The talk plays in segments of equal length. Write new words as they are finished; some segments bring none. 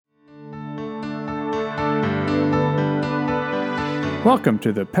Welcome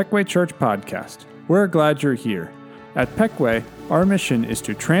to the Peckway Church Podcast. We're glad you're here. At Peckway, our mission is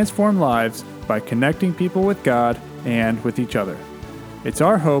to transform lives by connecting people with God and with each other. It's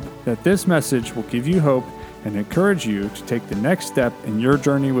our hope that this message will give you hope and encourage you to take the next step in your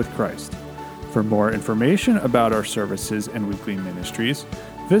journey with Christ. For more information about our services and weekly ministries,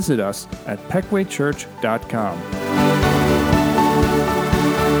 visit us at peckwaychurch.com.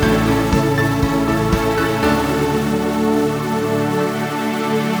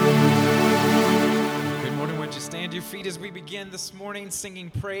 Feet as we begin this morning,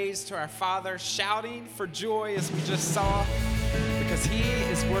 singing praise to our Father, shouting for joy as we just saw, because He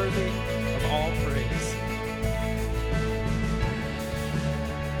is worthy of all praise.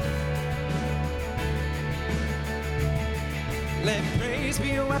 Let praise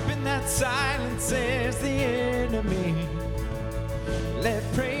be a weapon that silences the enemy. Let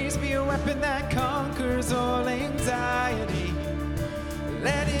praise be a weapon that conquers all anxiety.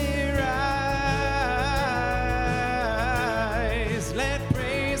 Let it rise. Let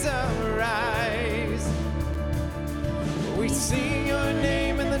praise arise. We sing your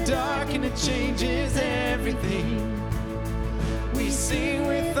name in the dark and it changes everything. We sing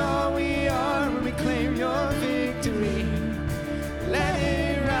with all we are when we claim your victory. Let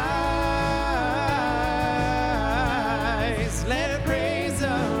it rise. Let praise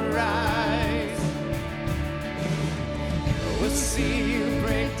arise. We'll see you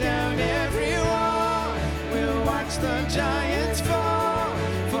break down every wall. We'll watch the giants fall.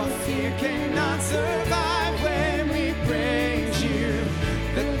 For fear cannot survive when we praise you.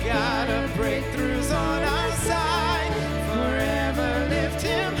 The God of breakthroughs on our side. Forever lift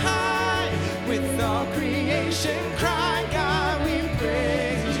him high. With all creation cry, God, we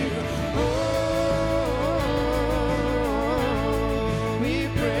praise you. Oh, we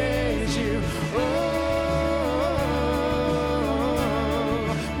praise you. Oh,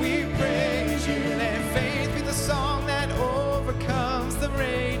 we praise you. Let faith be the song that overcomes the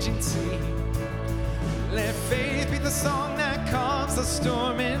raging sea. Let faith be the song that calms the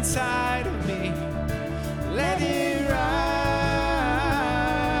storm inside of me. Let it rise.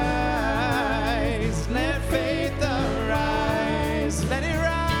 Let faith arise. Let it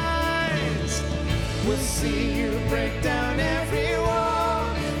rise. We'll see you break down every wall.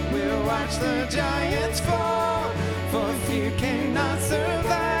 We'll watch the giants fall. For fear cannot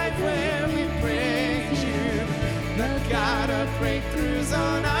survive when we praise you. The God of breakthroughs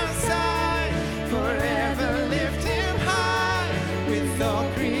on our side. Forever lift him high. With all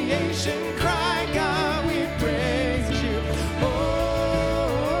creation cry, God, we praise you. Oh,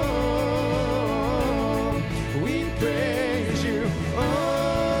 we praise you. Oh,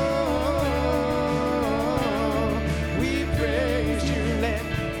 we praise you. Let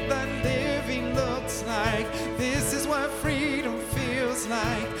the living looks like. This is what freedom feels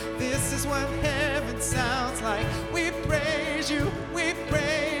like. This is what heaven sounds like. We praise you. We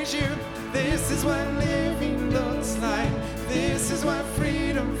praise you. This is what living looks like. This is what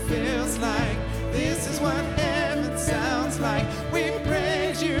freedom feels like. This is what heaven sounds like. We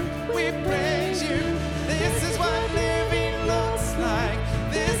praise you. We praise you. This is what living looks like.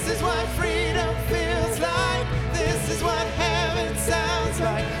 This is what freedom feels like. This is what heaven sounds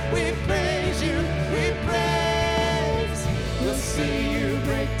like. We praise you. We praise. We'll see you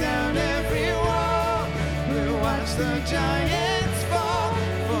break down every wall. We'll watch the giants fall.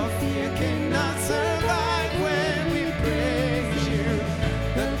 For fear cannot survive when we praise you.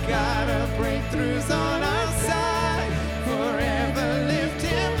 The God of breakthroughs on our side. Forever lift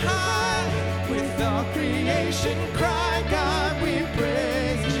him high. With all creation cry, God, we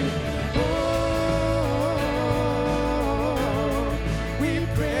praise you. Oh, we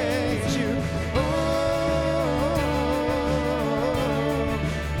praise you. Oh,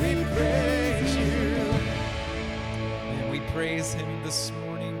 we praise you. And we praise him this morning.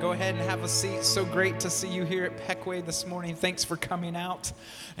 Go ahead and have a seat. So great to see you here at Peckway this morning. Thanks for coming out.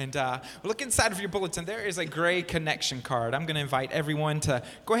 And look inside of your bulletin. There is a gray connection card. I'm going to invite everyone to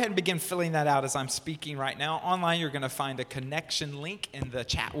go ahead and begin filling that out as I'm speaking right now. Online, you're going to find a connection link in the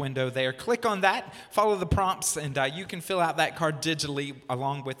chat window there. Click on that, follow the prompts, and you can fill out that card digitally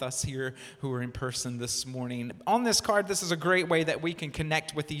along with us here who are in person this morning. On this card, this is a great way that we can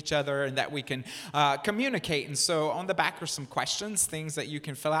connect with each other and that we can communicate. And so on the back are some questions, things that you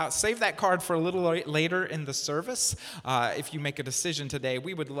can fill out. out. Save that card for a little later in the service. If you make a decision today,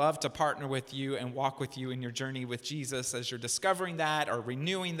 we would love to partner with you and walk with you in your journey with Jesus as you're discovering that or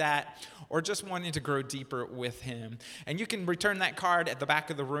renewing that or just wanting to grow deeper with him. And you can return that card at the back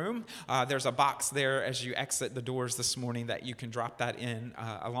of the room. There's a box there as you exit the doors this morning that you can drop that in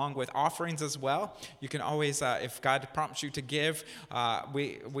along with offerings as well. You can always, if God prompts you to give,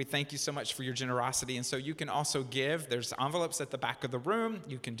 we thank you so much for your generosity. And so you can also give. There's envelopes at the back of the room.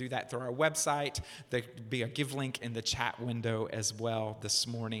 You can do that through our website. There'll be a give link in the chat window as well this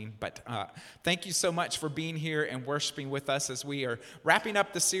morning. But thank you so much for being here and worshiping with us as we are wrapping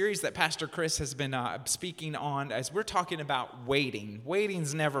up the series that Pastor Chris has been speaking on as we're talking about waiting.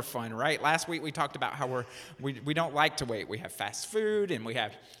 Waiting's never fun, right? Last week we talked about how we don't like to wait. We have fast food and we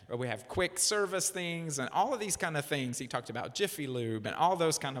have quick service things and all of these kind of things. He talked about Jiffy Lube and all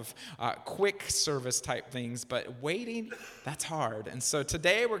those kind of quick service type things. But waiting, that's hard. And so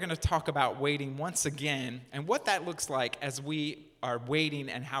today we're going to talk about waiting once again and what that looks like as we are waiting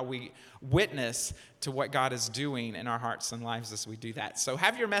and how we witness to what God is doing in our hearts and lives as we do that. So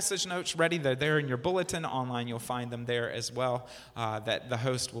have your message notes ready. They're there in your bulletin. Online, you'll find them there as well that the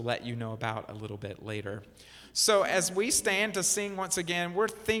host will let you know about a little bit later. So as we stand to sing once again, we're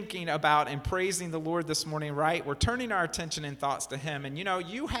thinking about and praising the Lord this morning, right? We're turning our attention and thoughts to him. And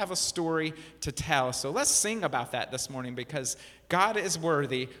you have a story to tell. So let's sing about that this morning because God is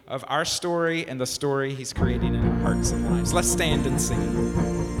worthy of our story and the story he's creating in our hearts and lives. Let's stand and sing.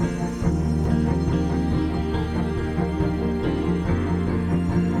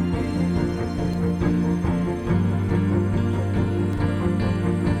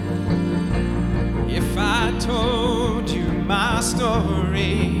 Told you my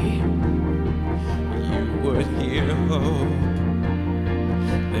story, you would hear hope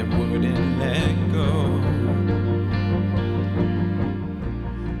that wouldn't let go.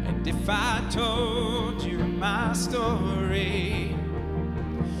 And if I told you my story,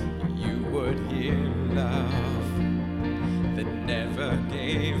 you would hear love that never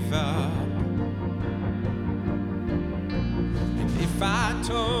gave up. And if I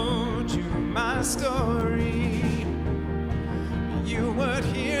told you my story, you would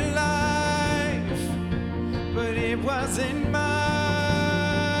hear life, but it wasn't mine.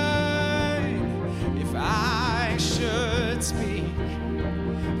 If I should speak,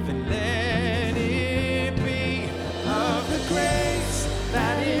 then let it be of the grace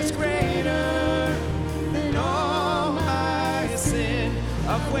that is greater than all my sin,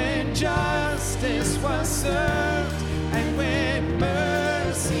 of when justice was served and when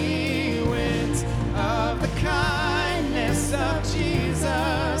mercy wins, of the kindness of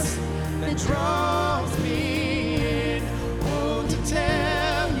Jesus that draws me in. Oh, to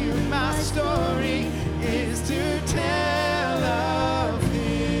tell you my story is to tell of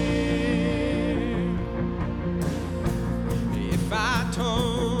him. If I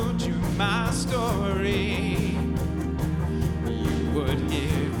told you my story, you would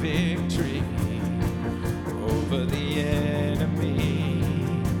hear victory over the enemy.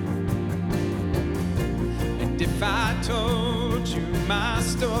 And if I told you my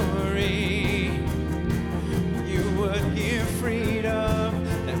story, you would hear freedom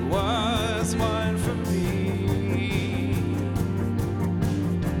that was won for me.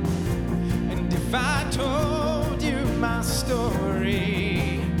 And if I told you my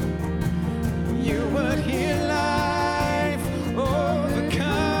story, you would hear life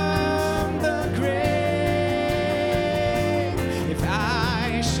overcome the grave. If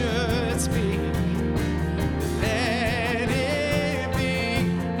I should speak, let it be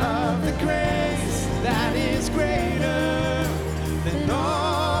of the grace that is greater than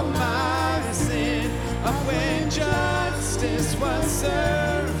all my sin, of when justice was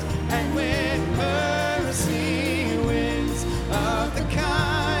served and when mercy wins, of the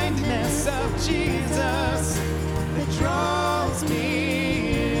kindness of Jesus that draws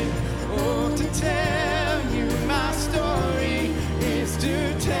me in. Oh, to tell you my story is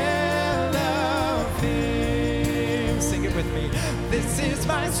to tell of him. Sing it with me. This is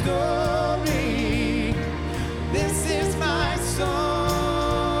my story. This is my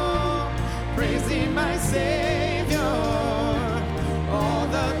song, praising my Savior all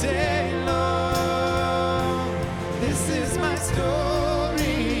the day long. This is my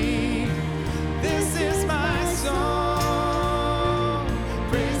story. This is my song,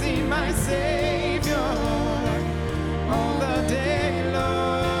 praising my Savior all the day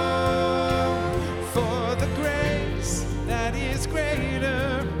long. For the grace that is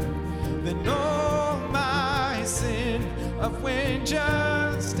greater than all my sin, of when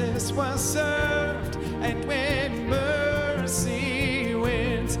justice was served and when mercy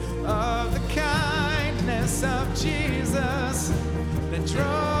wins,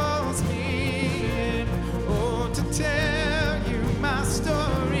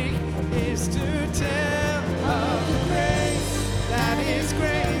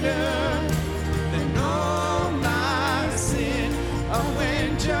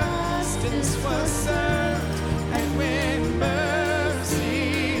 justice was served, and when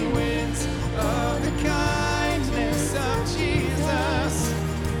mercy wins, of the kindness of Jesus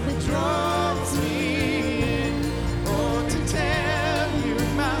that draws me in. Oh, to tell you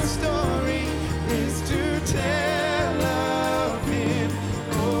my story is to tell of Him.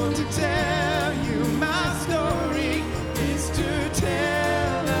 Oh, to tell you my story is to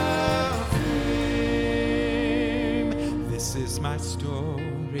tell of Him. This is my story.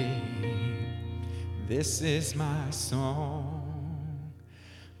 This is my song,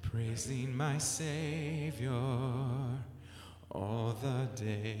 praising my Savior all the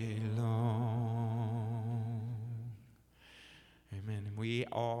day long. Amen. And we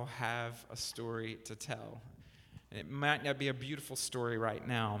all have a story to tell. It might not be a beautiful story right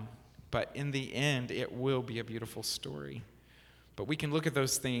now, but in the end, it will be a beautiful story. But we can look at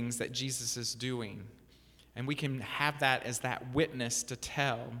those things that Jesus is doing, and we can have that as that witness to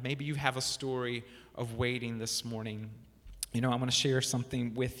tell. Maybe you have a story of waiting this morning. You know, I want to share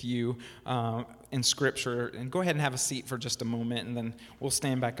something with you in Scripture. And go ahead and have a seat for just a moment, and then we'll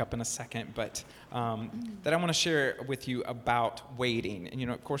stand back up in a second. But that I want to share with you about waiting. And, you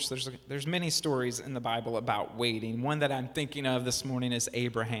know, of course, there's many stories in the Bible about waiting. One that I'm thinking of this morning is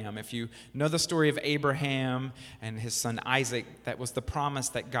Abraham. If you know the story of Abraham and his son Isaac, that was the promise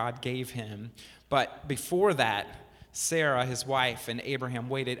that God gave him. But before that, Sarah, his wife, and Abraham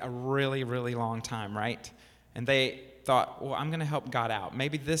waited a really, really long time, right? And they thought, well, I'm going to help God out.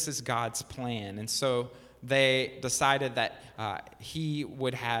 Maybe this is God's plan. And so they decided that he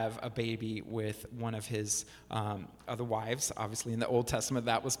would have a baby with one of his other wives. Obviously, in the Old Testament,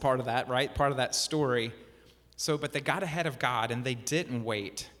 that was part of that, right? Part of that story. So, but they got ahead of God, and they didn't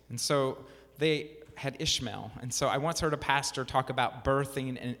wait. And so they had Ishmael. And so I once heard a pastor talk about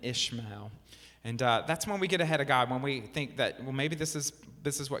birthing an Ishmael. And that's when we get ahead of God, when we think that, well, maybe this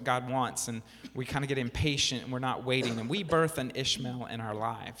is what God wants, and we kind of get impatient and we're not waiting, and we birth an Ishmael in our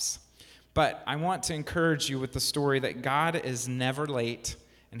lives. But I want to encourage you with the story that God is never late,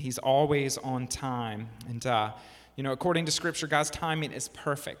 and He's always on time. And, you know, according to Scripture, God's timing is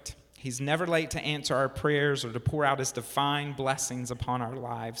perfect. He's never late to answer our prayers or to pour out His divine blessings upon our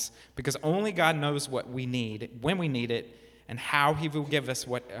lives, because only God knows what we need, when we need it, and how He will give us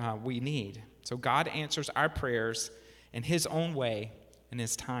what we need. So God answers our prayers in His own way, in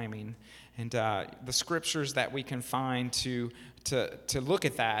His timing. And the scriptures that we can find to look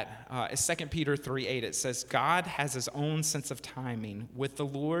at that is 2 Peter 3:8. It says, God has His own sense of timing. With the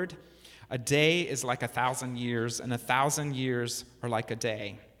Lord, a day is like 1,000 years, and 1,000 years are like a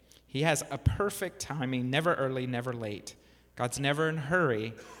day. He has a perfect timing, never early, never late. God's never in a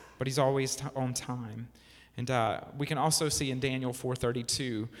hurry, but He's always on time. And we can also see in Daniel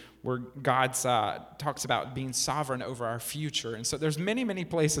 4:32 where God talks about being sovereign over our future. And so there's many, many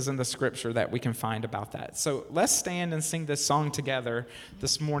places in the Scripture that we can find about that. So let's stand and sing this song together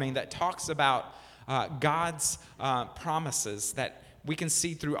this morning that talks about God's promises, that we can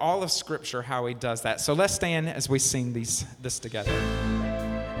see through all of Scripture how He does that. So let's stand as we sing this together.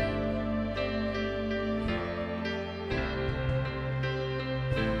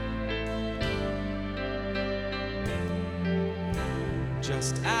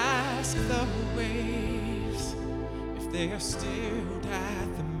 Just ask the waves if they are stilled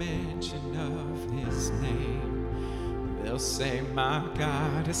at the mention of His name. They'll say, my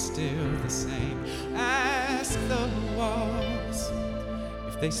God is still the same. Ask the walls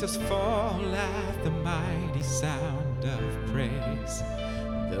if they just fall at the mighty sound of praise.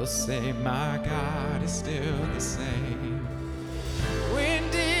 They'll say, my God is still the same. When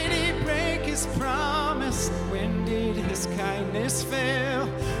did He break His promise? When did His kindness fail?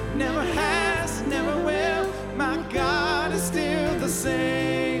 Never has, never will. My God is still the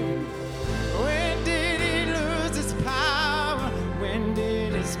same. When did He lose His power? When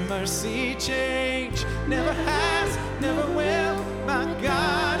did His mercy change? Never has, never will. My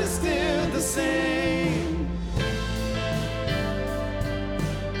God is still the same.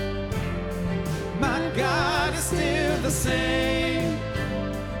 My God is still the same.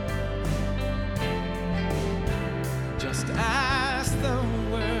 Just ask the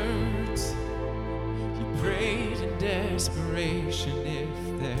words He prayed in desperation. If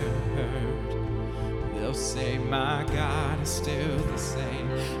they're heard, they'll say, my God is still the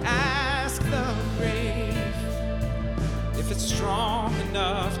same. Ask the grave if it's strong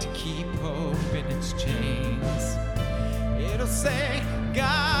enough to keep open its chains. It'll say,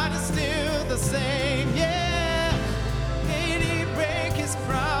 God is still the same. Yeah. Did He break His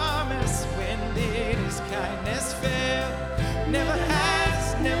promise? When did His kindness fail? Never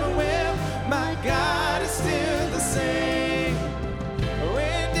has, never will. My God is still the same.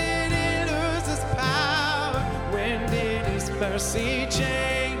 When did He mercy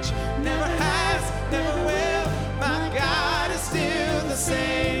change. Never has, never will. My God is still the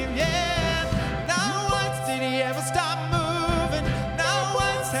same, yeah. Not once did he ever stop moving. Not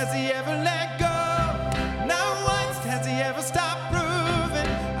once has he ever let go. Not once has he ever stopped proving.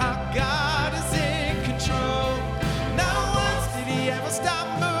 Our God is in control. Not once did he ever stop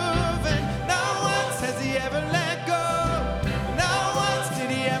moving. Not once has he ever let go. Not once did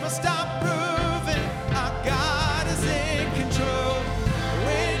he ever stop proving. Our God is in control.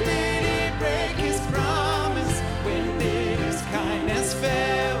 When did he break his promise? When did his kindness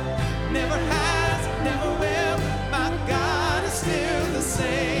fail? Never has, never will. My God is still the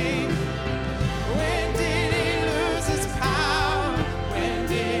same. When did he lose his power? When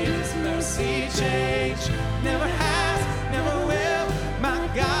did his mercy change? Never has, never will. My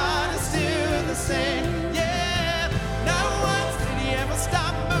God is still the same. Yeah, not once did he ever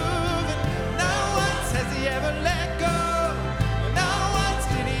stop moving. Not once has he ever let go. Not once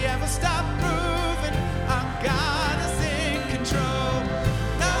did he ever stop proving. Our God is in control.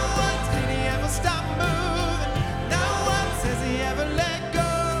 Not once did he ever stop moving. Not once has he ever let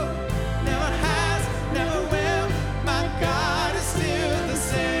go. Never has, never will. My God is still the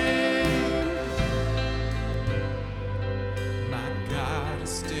same. My God is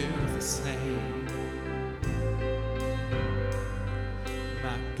still the same.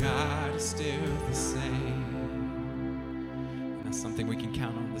 My God is still the same. And that's something we can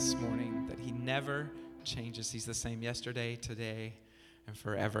count on this morning, that he never changes. He's the same yesterday, today, and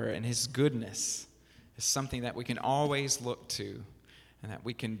forever. And his goodness is something that we can always look to and that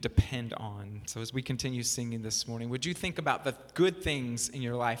we can depend on. So as we continue singing this morning, would you think about the good things in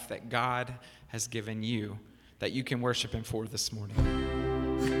your life that God has given you that you can worship him for this morning?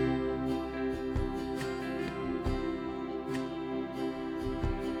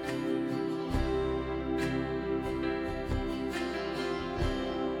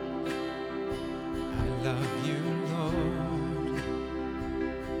 I love you, Lord.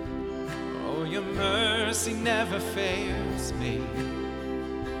 Oh, your mercy never fails me.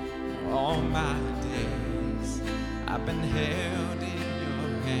 All my days I've been held in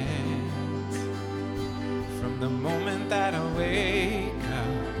your hands. From the moment that I wake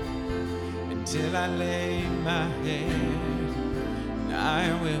up until I lay my head,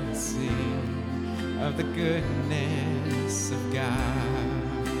 I will sing of the goodness of God.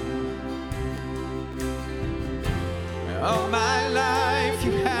 All my life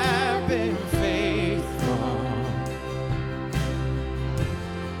you have been faithful.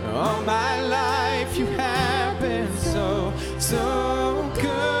 All my life you have been so, so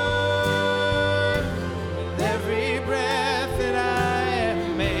good. With every breath that I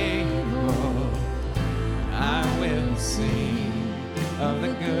am able, I will sing of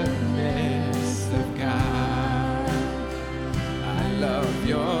the goodness of God. I love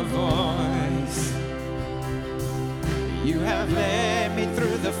your voice. You have led me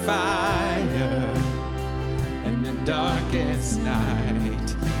through the fire and the darkest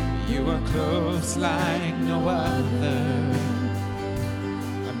night. You are close like no other.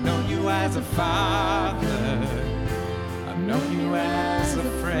 I've known you as a father. I've known you as a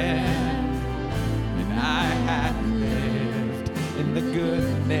friend. And I have lived in the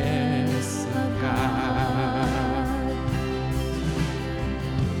goodness of God.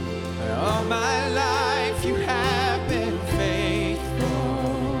 All my life you have been faithful.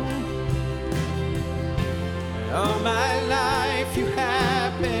 All my life you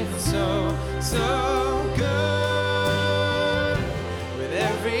have been so, so good. With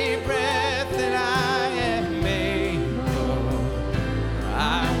every breath that I am able,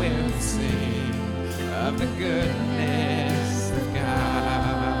 I will sing of the goodness of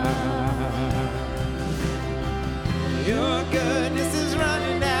God. Your goodness is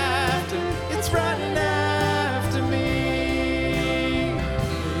running after, it's running after me.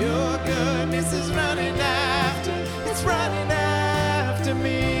 Your goodness is running after, it's running after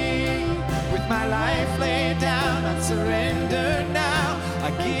me. With my life laid down, I surrender now.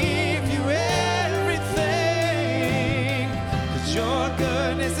 I give you everything. 'Cause your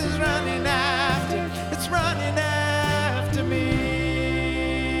goodness is running after, it's running after me.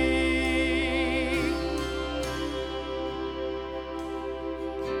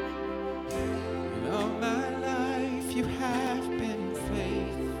 And all my life you have been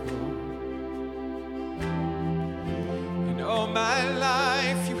faithful. And all my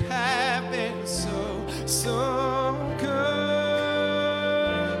life you have been so, so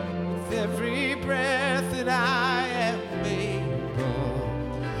good. With every breath that I am able,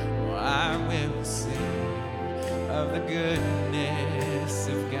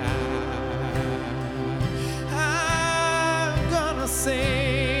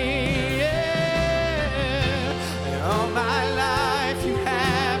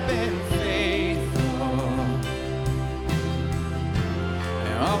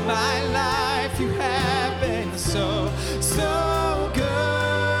 my life you have been so, so good.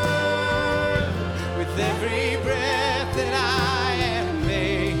 With every breath that I am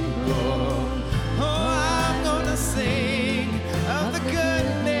able, oh, I'm gonna sing of the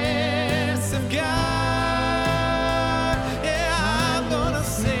goodness of God. Yeah, I'm gonna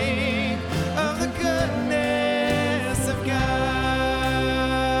sing of the goodness of God.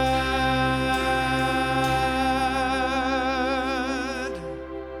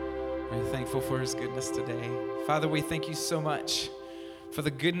 Are you thankful for his goodness today? Father, we thank you so much for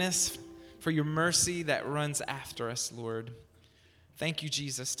the goodness, for your mercy that runs after us, Lord. Thank you,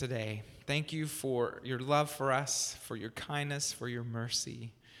 Jesus, today. Thank you for your love for us, for your kindness, for your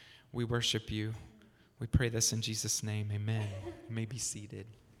mercy. We worship you. We pray this in Jesus' name. Amen. You may be seated.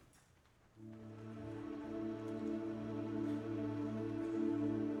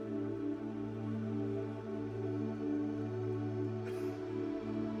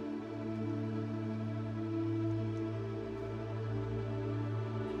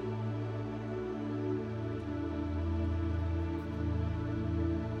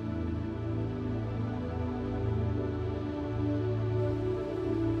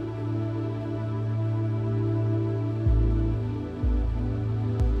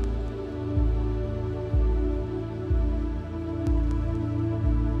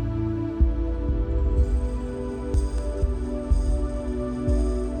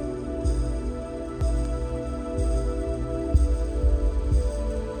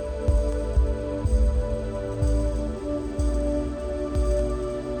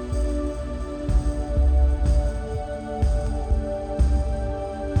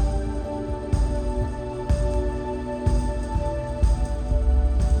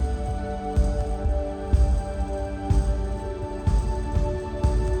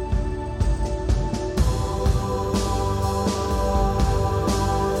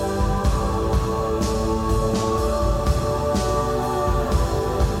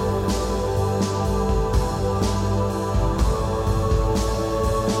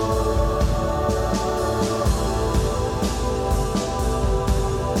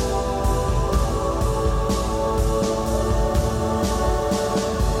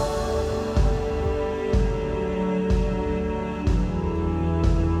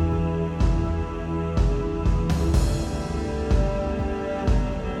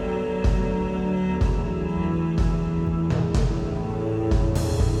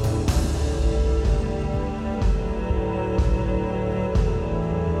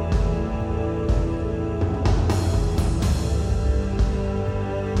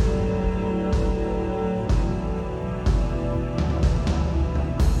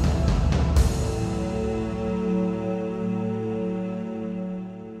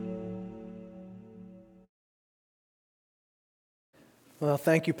 Well,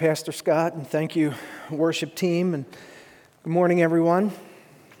 thank you, Pastor Scott, and thank you, worship team, and good morning, everyone.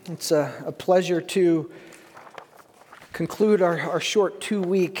 It's a pleasure to conclude our short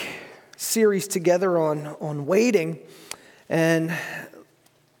 2-week series together on waiting. And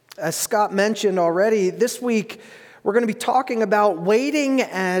as Scott mentioned already, this week we're going to be talking about waiting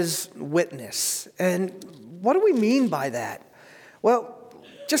as witness. And what do we mean by that? Well,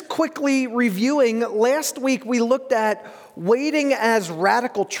 just quickly reviewing, last week we looked at waiting as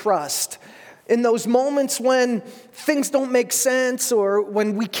radical trust. In those moments when things don't make sense or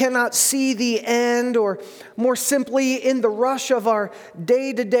when we cannot see the end, or more simply in the rush of our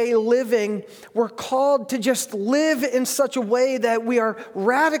day-to-day living, we're called to just live in such a way that we are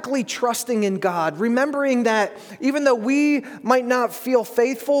radically trusting in God, remembering that even though we might not feel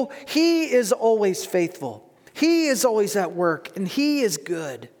faithful, He is always faithful. He is always at work, and He is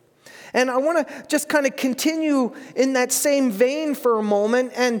good. And I want to just kind of continue in that same vein for a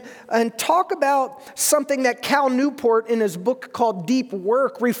moment and talk about something that Cal Newport in his book called Deep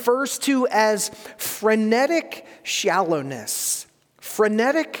Work refers to as frenetic shallowness.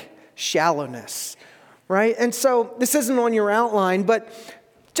 Frenetic shallowness, right? And so this isn't on your outline, but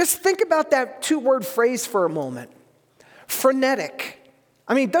just think about that 2-word phrase for a moment. Frenetic.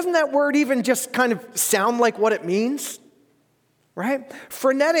 I mean, doesn't that word even just kind of sound like what it means? Right?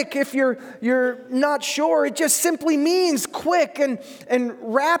 Frenetic, if you're not sure, it just simply means quick and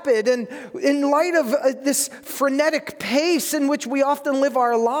rapid. And in light of this frenetic pace in which we often live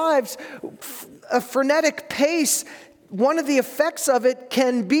our lives, a frenetic pace, one of the effects of it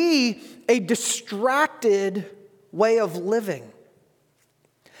can be a distracted way of living.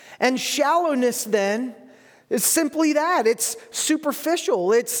 And shallowness then It's simply that. It's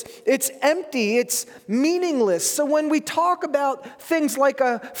superficial. It's empty. It's meaningless. So when we talk about things like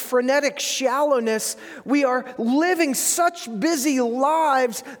a frenetic shallowness, we are living such busy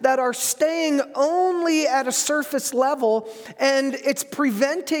lives that are staying only at a surface level, and it's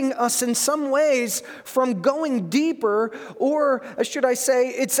preventing us in some ways from going deeper, or should I say,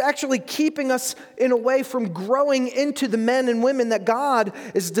 it's actually keeping us in a way from growing into the men and women that God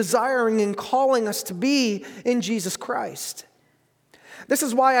is desiring and calling us to be in Jesus Christ. This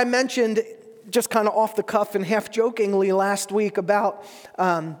is why I mentioned, just kind of off the cuff and half jokingly last week, about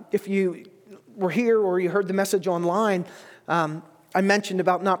if you were here or you heard the message online, I mentioned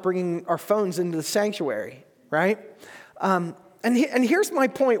about not bringing our phones into the sanctuary, right? And here's my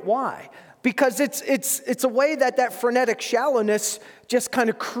point why. Because it's a way that frenetic shallowness just kind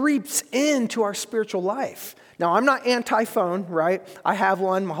of creeps into our spiritual life. Now, I'm not anti-phone, right? I have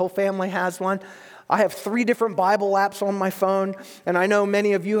one. My whole family has one. I have 3 different Bible apps on my phone, and I know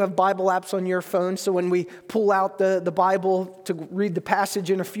many of you have Bible apps on your phone, so when we pull out the Bible to read the passage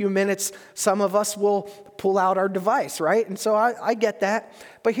in a few minutes, some of us will pull out our device, right? And so I get that.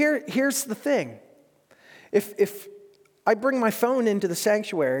 But here's the thing. If I bring my phone into the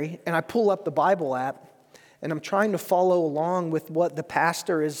sanctuary and I pull up the Bible app and I'm trying to follow along with what the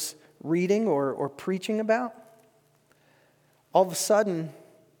pastor is reading or preaching about, all of a sudden,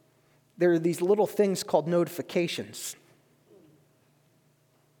 there are these little things called notifications.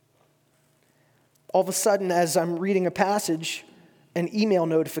 All of a sudden, as I'm reading a passage, an email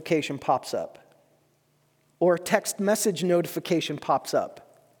notification pops up, or a text message notification pops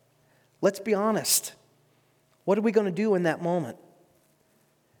up. Let's be honest. What are we going to do in that moment?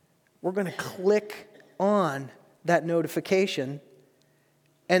 We're going to click on that notification,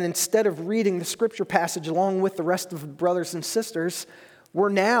 and instead of reading the scripture passage along with the rest of the brothers and sisters, we're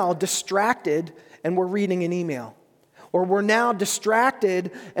now distracted and we're reading an email. Or we're now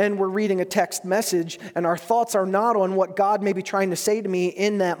distracted and we're reading a text message, and our thoughts are not on what God may be trying to say to me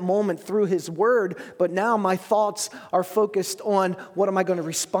in that moment through His Word, but now my thoughts are focused on what am I going to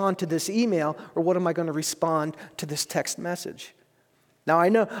respond to this email, or what am I going to respond to this text message. Now I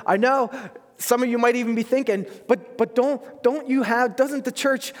know some of you might even be thinking, but doesn't the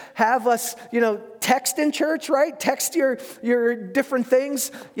church have us, text in church, right? Text your different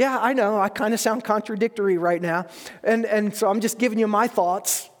things. Yeah, I know. I kind of sound contradictory right now. And so I'm just giving you my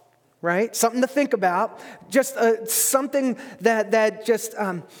thoughts, right? Something to think about. Just something that just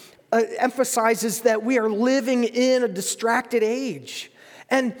emphasizes that we are living in a distracted age.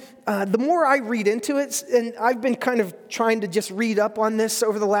 And the more I read into it, and I've been kind of trying to just read up on this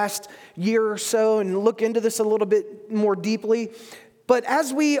over the last year or so and look into this a little bit more deeply. But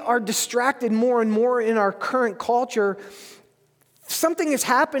as we are distracted more and more in our current culture, something is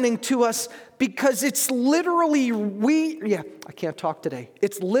happening to us because it's literally, I can't talk today.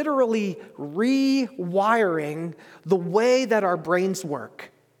 It's literally rewiring the way that our brains work.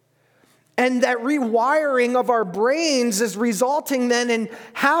 And that rewiring of our brains is resulting then in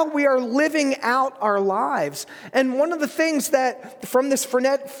how we are living out our lives. And one of the things that, from this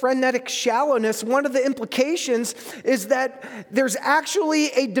frenetic shallowness, one of the implications is that there's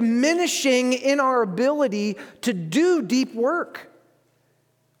actually a diminishing in our ability to do deep work.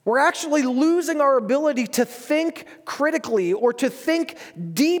 We're actually losing our ability to think critically or to think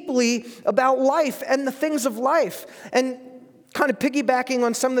deeply about life and the things of life. And kind of piggybacking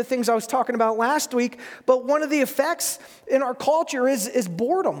on some of the things I was talking about last week, but one of the effects in our culture is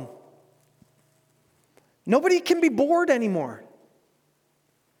boredom. Nobody can be bored anymore.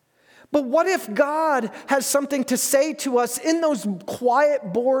 But what if God has something to say to us in those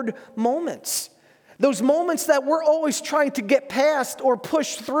quiet, bored moments? Those moments that we're always trying to get past or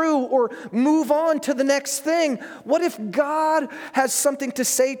push through or move on to the next thing. What if God has something to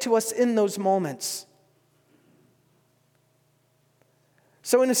say to us in those moments?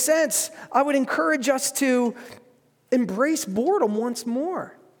 So in a sense, I would encourage us to embrace boredom once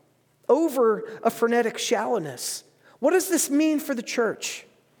more over a frenetic shallowness. What does this mean for the church?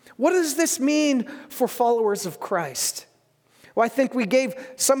 What does this mean for followers of Christ? Well, I think we gave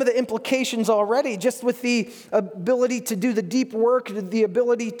some of the implications already, just with the ability to do the deep work, the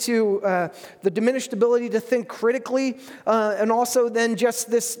ability to, the diminished ability to think critically, and also then just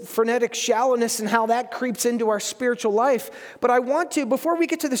this frenetic shallowness and how that creeps into our spiritual life. But I want to, before we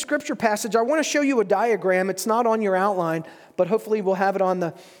get to the scripture passage, I want to show you a diagram. It's not on your outline, but hopefully we'll have it on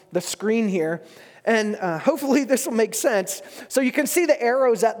the screen here. And hopefully this will make sense. So you can see the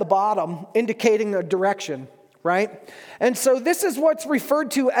arrows at the bottom indicating a direction. Right? And so this is what's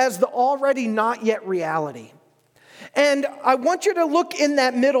referred to as the already not yet reality. And I want you to look in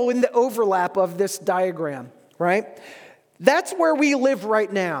that middle, in the overlap of this diagram. right? That's where we live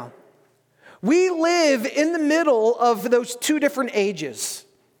right now. We live in the middle of those two different ages,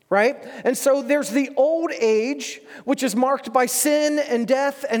 right? And so there's the old age, which is marked by sin and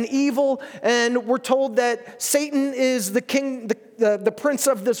death and evil, and we're told that Satan is the king, the prince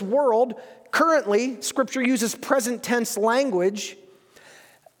of this world. Currently, Scripture uses present tense language,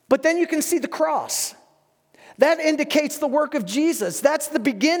 but then you can see the cross. That indicates the work of Jesus. That's the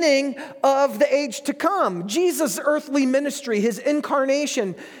beginning of the age to come. Jesus' earthly ministry, his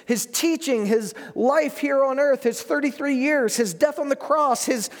incarnation, his teaching, his life here on earth, his 33 years, his death on the cross,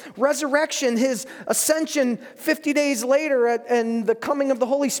 his resurrection, his ascension 50 days later, and the coming of the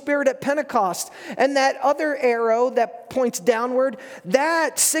Holy Spirit at Pentecost. And that other arrow that points downward,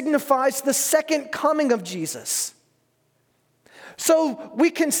 that signifies the second coming of Jesus. So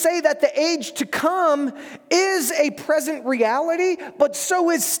we can say that the age to come is a present reality, but so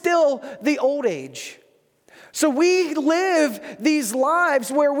is still the old age. So we live these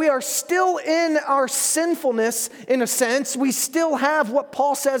lives where we are still in our sinfulness, in a sense. We still have what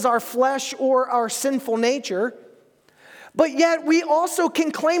Paul says, our flesh or our sinful nature. But yet we also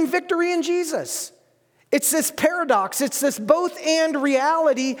can claim victory in Jesus. It's this paradox, it's this both and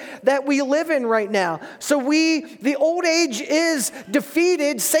reality that we live in right now. So the old age is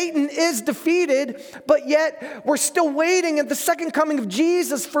defeated, Satan is defeated, but yet we're still waiting at the second coming of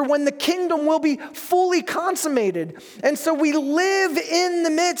Jesus for when the kingdom will be fully consummated. And so we live in the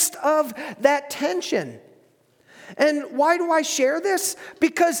midst of that tension. And why do I share this?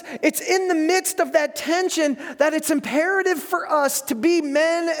 Because it's in the midst of that tension that it's imperative for us to be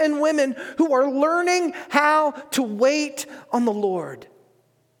men and women who are learning how to wait on the Lord.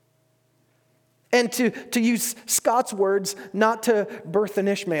 And to use Scott's words, not to birth an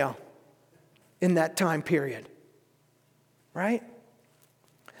Ishmael in that time period. Right?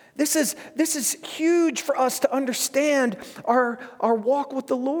 This is huge for us to understand our walk with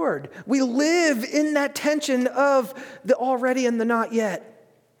the Lord. We live in that tension of the already and the not yet.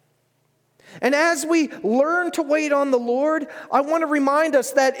 And as we learn to wait on the Lord, I want to remind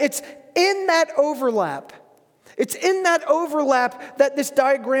us that it's in that overlap. It's in that overlap that this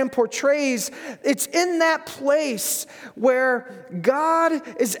diagram portrays. It's in that place where God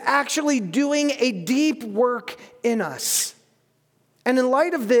is actually doing a deep work in us. And in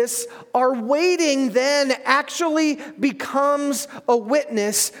light of this, our waiting then actually becomes a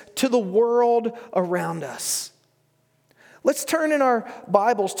witness to the world around us. Let's turn in our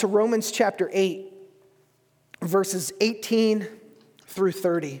Bibles to Romans chapter 8, verses 18 through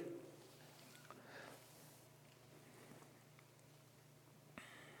 30.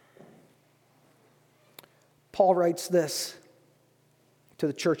 Paul writes this to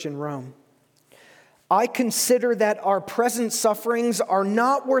the church in Rome. I consider that our present sufferings are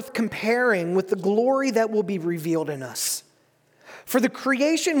not worth comparing with the glory that will be revealed in us. For the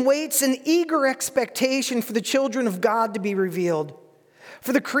creation waits in eager expectation for the children of God to be revealed.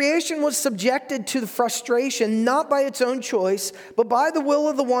 For the creation was subjected to the frustration, not by its own choice, but by the will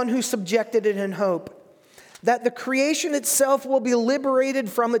of the one who subjected it in hope, that the creation itself will be liberated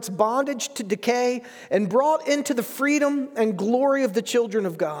from its bondage to decay and brought into the freedom and glory of the children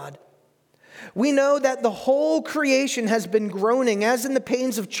of God. We know that the whole creation has been groaning as in the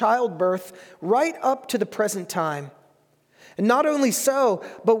pains of childbirth right up to the present time. And not only so,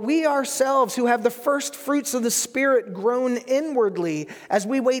 but we ourselves who have the first fruits of the Spirit groan inwardly as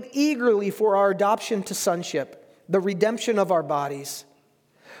we wait eagerly for our adoption to sonship, the redemption of our bodies.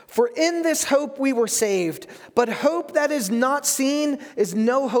 For in this hope we were saved, but hope that is not seen is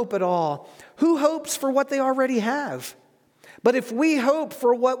no hope at all. Who hopes for what they already have? But if we hope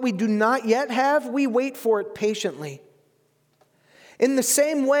for what we do not yet have, we wait for it patiently. In the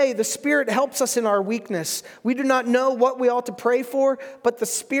same way, the Spirit helps us in our weakness. We do not know what we ought to pray for, but the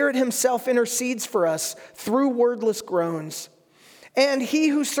Spirit Himself intercedes for us through wordless groans. And He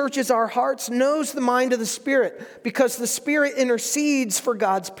who searches our hearts knows the mind of the Spirit, because the Spirit intercedes for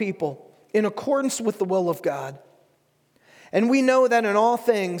God's people in accordance with the will of God. And we know that in all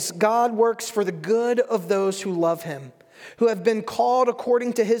things, God works for the good of those who love Him, who have been called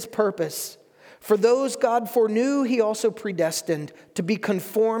according to His purpose. For those God foreknew, He also predestined to be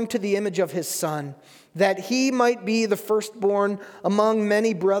conformed to the image of His Son, that He might be the firstborn among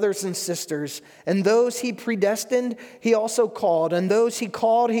many brothers and sisters. And those He predestined, He also called. And those He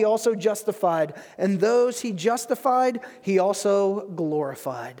called, He also justified. And those He justified, He also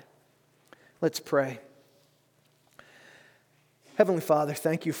glorified. Let's pray. Heavenly Father,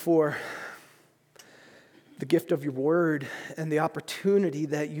 thank You for the gift of Your word and the opportunity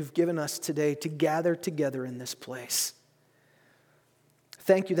that You've given us today to gather together in this place.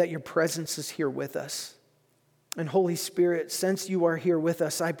 Thank You that Your presence is here with us. And Holy Spirit, since you are here with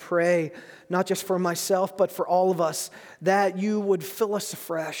us, I pray, not just for myself, but for all of us, that you would fill us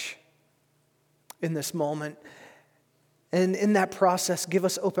afresh in this moment. And in that process, give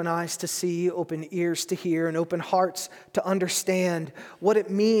us open eyes to see, open ears to hear, and open hearts to understand what it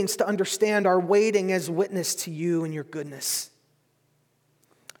means to understand our waiting as witness to you and your goodness.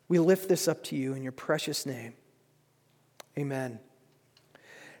 We lift this up to you in your precious name. Amen.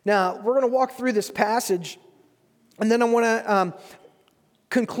 Now, we're going to walk through this passage, and then I want to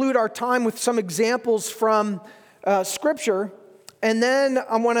conclude our time with some examples from Scripture. And then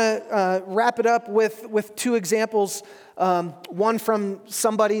I want to wrap it up with two examples, one from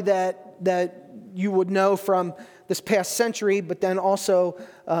somebody that you would know from this past century, but then also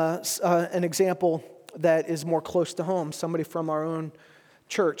an example that is more close to home, somebody from our own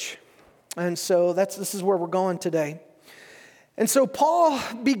church. And so this is where we're going today. And so Paul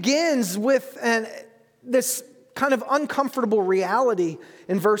begins with this kind of uncomfortable reality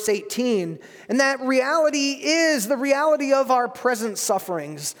in verse 18. And that reality is the reality of our present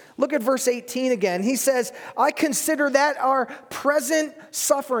sufferings. Look at verse 18 again. He says, I consider that our present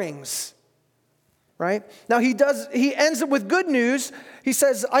sufferings. Right? Now he ends it with good news. He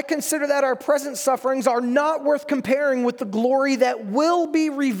says, I consider that our present sufferings are not worth comparing with the glory that will be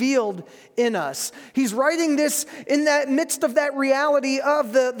revealed in us. He's writing this in that midst of that reality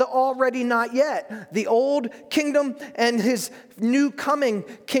of the already not yet, the old kingdom and his new coming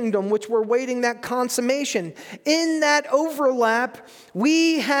kingdom, which we're waiting that consummation. In that overlap,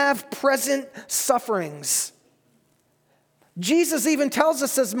 we have present sufferings. Jesus even tells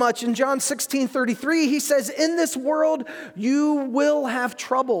us as much in John 16:33. He says, in this world you will have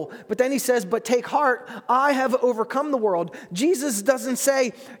trouble. But then he says, but take heart, I have overcome the world. Jesus doesn't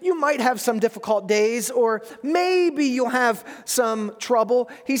say, you might have some difficult days or maybe you'll have some trouble.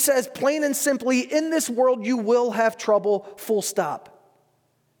 He says, plain and simply, in this world you will have trouble, full stop.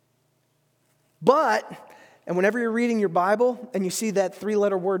 But, and whenever you're reading your Bible and you see that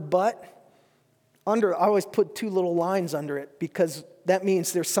three-letter word but, I always put two little lines under it because that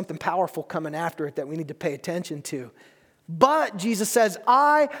means there's something powerful coming after it that we need to pay attention to. But Jesus says,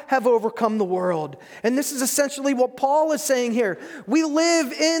 I have overcome the world. And this is essentially what Paul is saying here. We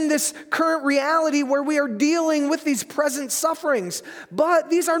live in this current reality where we are dealing with these present sufferings, but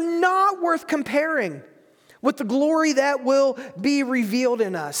these are not worth comparing with the glory that will be revealed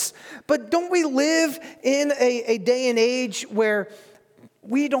in us. But don't we live in a day and age where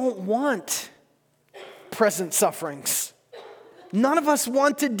we don't want present sufferings? None of us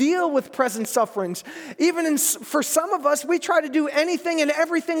want to deal with present sufferings. Even for some of us, we try to do anything and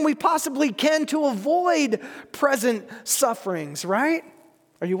everything we possibly can to avoid present sufferings, right?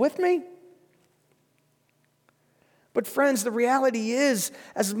 Are you with me? But friends, the reality is,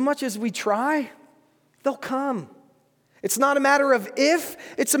 as much as we try, they'll come. It's not a matter of if,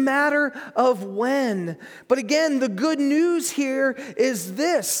 it's a matter of when. But again, the good news here is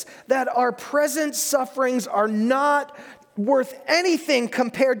this, that our present sufferings are not worth anything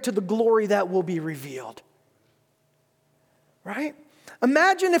compared to the glory that will be revealed. Right?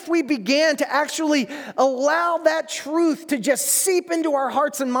 Imagine if we began to actually allow that truth to just seep into our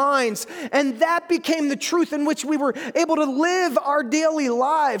hearts and minds, and that became the truth in which we were able to live our daily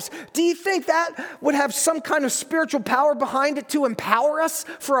lives. Do you think that would have some kind of spiritual power behind it to empower us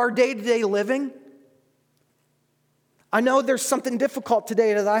for our day-to-day living? I know there's something difficult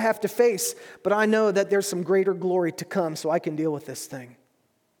today that I have to face, but I know that there's some greater glory to come so I can deal with this thing.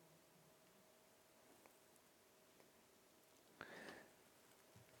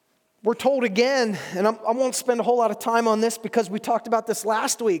 We're told again, and I won't spend a whole lot of time on this because we talked about this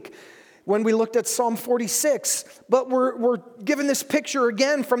last week when we looked at Psalm 46, but we're given this picture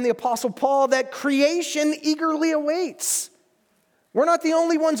again from the Apostle Paul that creation eagerly awaits. We're not the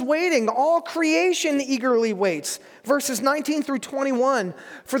only ones waiting. All creation eagerly waits. Verses 19 through 21,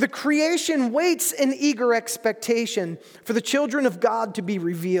 for the creation waits in eager expectation for the children of God to be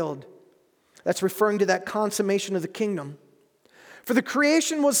revealed. That's referring to that consummation of the kingdom. For the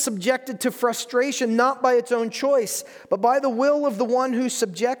creation was subjected to frustration, not by its own choice, but by the will of the one who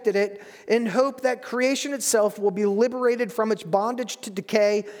subjected it, in hope that creation itself will be liberated from its bondage to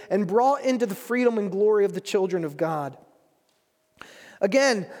decay and brought into the freedom and glory of the children of God.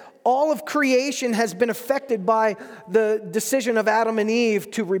 Again, all of creation has been affected by the decision of Adam and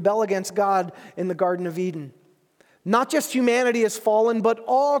Eve to rebel against God in the Garden of Eden. Not just humanity has fallen, but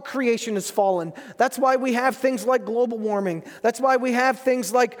all creation has fallen. That's why we have things like global warming. That's why we have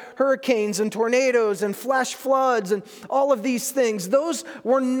things like hurricanes and tornadoes and flash floods and all of these things. Those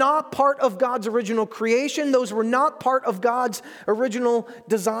were not part of God's original creation. Those were not part of God's original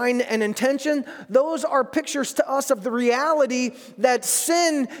design and intention. Those are pictures to us of the reality that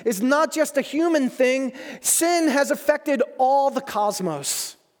sin is not just a human thing. Sin has affected all the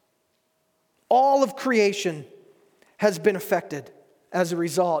cosmos. All of creation has been affected as a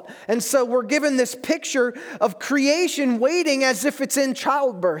result. And so we're given this picture of creation waiting as if it's in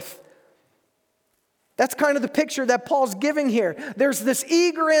childbirth. That's kind of the picture that Paul's giving here. There's this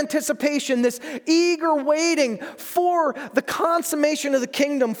eager anticipation, this eager waiting for the consummation of the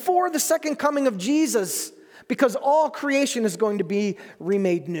kingdom, for the second coming of Jesus, because all creation is going to be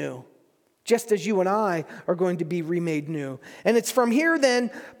remade new, just as you and I are going to be remade new. And it's from here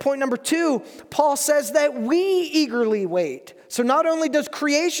then, point number 2, Paul says that we eagerly wait. So not only does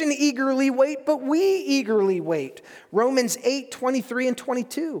creation eagerly wait, but we eagerly wait. Romans 8:23 and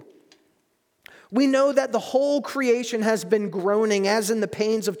 22. We know that the whole creation has been groaning as in the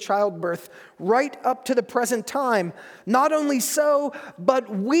pains of childbirth right up to the present time. Not only so, but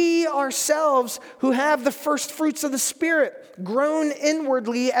we ourselves who have the first fruits of the Spirit groan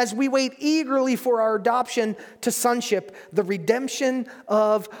inwardly as we wait eagerly for our adoption to sonship, the redemption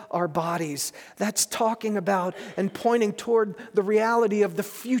of our bodies. That's talking about and pointing toward the reality of the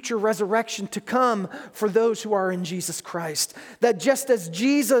future resurrection to come for those who are in Jesus Christ. That just as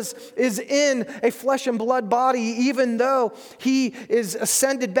Jesus is in a flesh and blood body, even though he is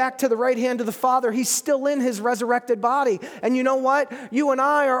ascended back to the right hand of the Father, he's still in his resurrected body. And you know what? You and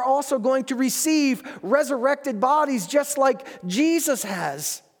I are also going to receive resurrected bodies just like Jesus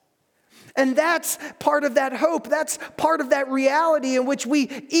has. And that's part of that hope. That's part of that reality in which we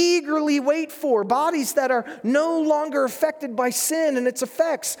eagerly wait for. Bodies that are no longer affected by sin and its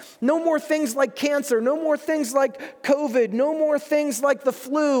effects. No more things like cancer. No more things like COVID. No more things like the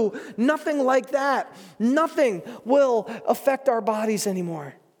flu. Nothing like that. Nothing will affect our bodies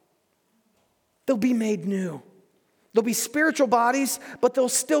anymore. They'll be made new. They'll be spiritual bodies, but they'll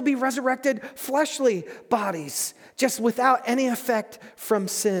still be resurrected fleshly bodies, just without any effect from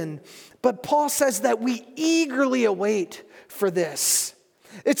sin. But Paul says that we eagerly await for this.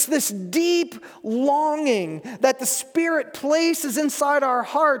 It's this deep longing that the Spirit places inside our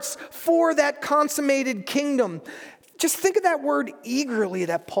hearts for that consummated kingdom. Just think of that word eagerly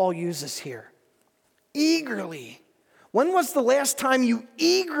that Paul uses here. Eagerly. When was the last time you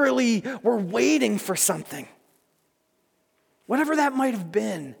eagerly were waiting for something? Whatever that might have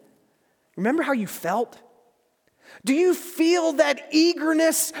been. Remember how you felt? Do you feel that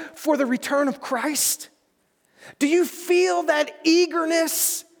eagerness for the return of Christ? Do you feel that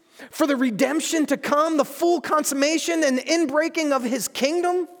eagerness for the redemption to come, the full consummation and inbreaking of his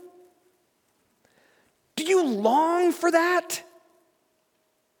kingdom? Do you long for that?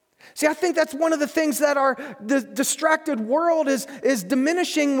 See, I think that's one of the things that the distracted world is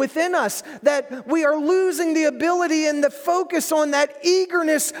diminishing within us, that we are losing the ability and the focus on that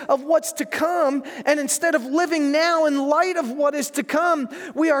eagerness of what's to come, and instead of living now in light of what is to come,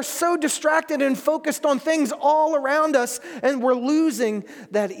 we are so distracted and focused on things all around us, and we're losing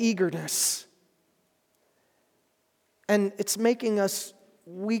that eagerness. And it's making us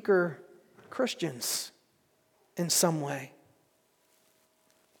weaker Christians in some way.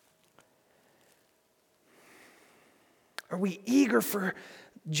 Are we eager for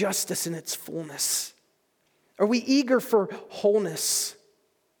justice in its fullness? Are we eager for wholeness,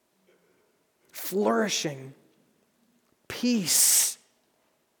 flourishing, peace,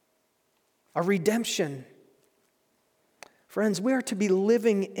 a redemption? Friends, we are to be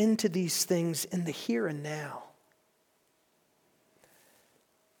living into these things in the here and now.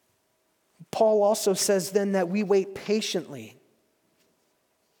 Paul also says then that we wait patiently.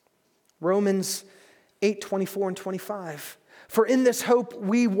 Romans 8:24 and 25. For in this hope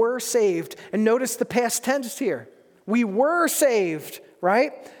we were saved. And notice the past tense here. We were saved,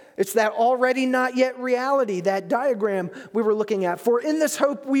 right? It's that already not yet reality, that diagram we were looking at. For in this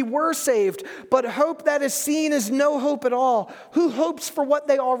hope we were saved, but hope that is seen is no hope at all. Who hopes for what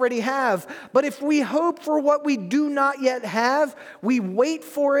they already have? But if we hope for what we do not yet have, we wait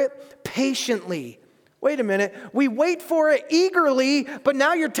for it patiently. Wait a minute, we wait for it eagerly, but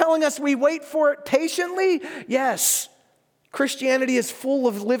now you're telling us we wait for it patiently? Yes. Christianity is full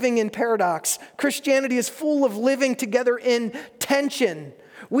of living in paradox. Christianity is full of living together in tension.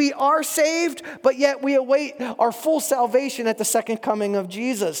 We are saved, but yet we await our full salvation at the second coming of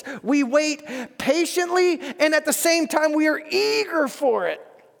Jesus. We wait patiently, and at the same time we are eager for it.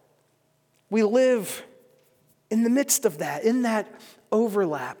 We live in the midst of that, in that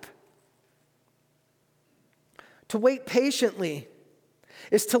overlap. To wait patiently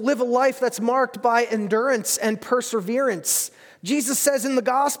is to live a life that's marked by endurance and perseverance. Jesus says in the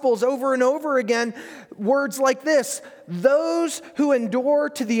Gospels over and over again, words like this: those who endure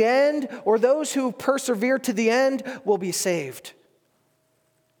to the end, or those who persevere to the end, will be saved.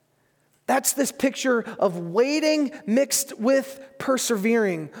 That's this picture of waiting mixed with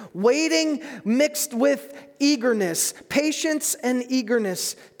persevering, waiting mixed with eagerness, patience and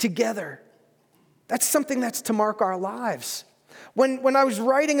eagerness together. That's something that's to mark our lives. When I was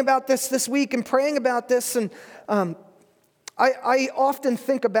writing about this week and praying about this, and I often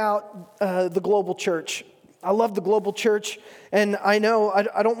think about the global church. I love the global church, and I know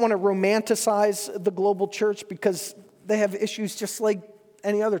I don't want to romanticize the global church because they have issues just like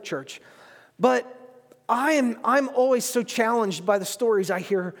any other church. But I'm always so challenged by the stories I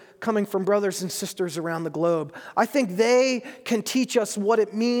hear coming from brothers and sisters around the globe. I think they can teach us what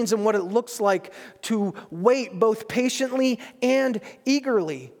it means and what it looks like to wait both patiently and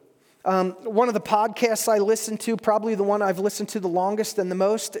eagerly. One of the podcasts I listen to, probably the one I've listened to the longest and the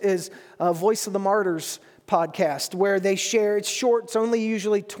most, is Voice of the Martyrs podcast, where they share, it's short, it's only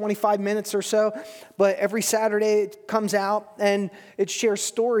usually 25 minutes or so, but every Saturday it comes out and it shares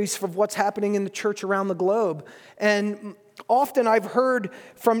stories of what's happening in the church around the globe. And often I've heard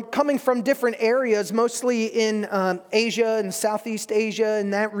coming from different areas, mostly in Asia and Southeast Asia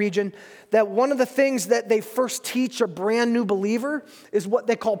and that region, that one of the things that they first teach a brand new believer is what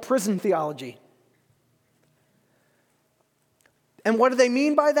they call prison theology. And what do they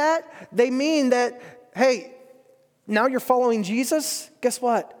mean by that? They mean that, hey, now you're following Jesus, guess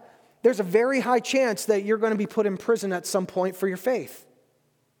what? There's a very high chance that you're going to be put in prison at some point for your faith.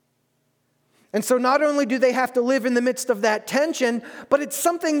 And so not only do they have to live in the midst of that tension, but it's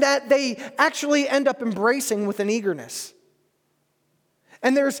something that they actually end up embracing with an eagerness.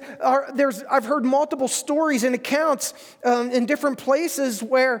 And I've heard multiple stories and accounts in different places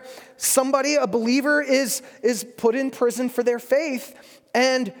where somebody, a believer, is put in prison for their faith,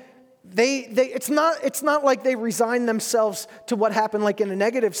 and it's not like they resign themselves to what happened like in a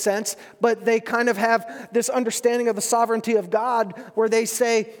negative sense, but they kind of have this understanding of the sovereignty of God where they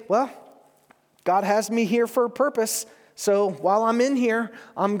say, well, God has me here for a purpose, so while I'm in here,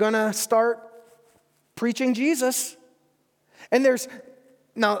 I'm going to start preaching Jesus. And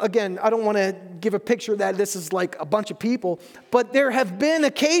now again, I don't want to give a picture that this is like a bunch of people, but there have been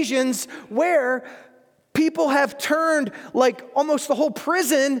occasions where people have turned like almost the whole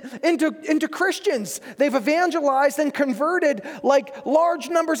prison into Christians. They've evangelized and converted like large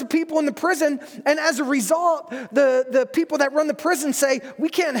numbers of people in the prison. And as a result, the people that run the prison say, we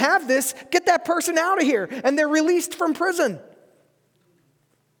can't have this. Get that person out of here. And they're released from prison.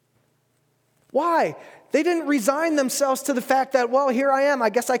 Why? They didn't resign themselves to the fact that, well, here I am. I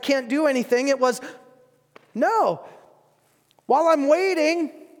guess I can't do anything. It was, no. While I'm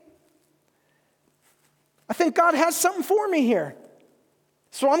waiting, I think God has something for me here.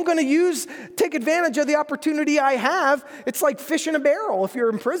 So I'm going to take advantage of the opportunity I have. It's like fish in a barrel if you're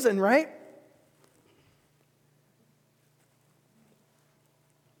in prison, right?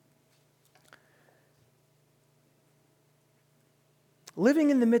 Living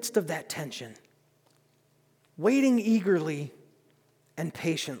in the midst of that tension, waiting eagerly and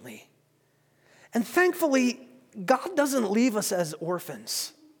patiently. And thankfully, God doesn't leave us as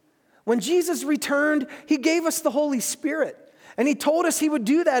orphans. When Jesus returned, he gave us the Holy Spirit. And he told us he would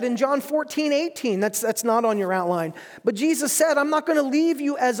do that in John 14:18. That's not on your outline. But Jesus said, I'm not going to leave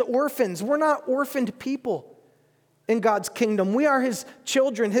you as orphans. We're not orphaned people in God's kingdom. We are his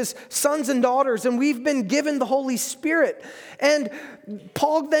children, his sons and daughters, and we've been given the Holy Spirit. And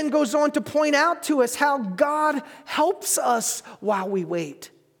Paul then goes on to point out to us how God helps us while we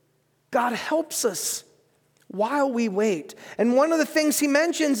wait. God helps us while we wait. And one of the things he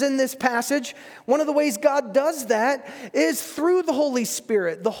mentions in this passage, one of the ways God does that is through the Holy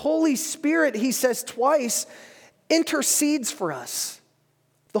Spirit. The Holy Spirit, he says twice, intercedes for us.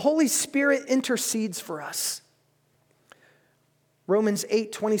 The Holy Spirit intercedes for us. Romans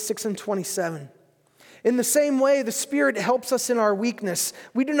 8:26 and 27. In the same way, the Spirit helps us in our weakness.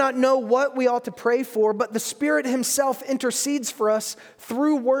 We do not know what we ought to pray for, but the Spirit himself intercedes for us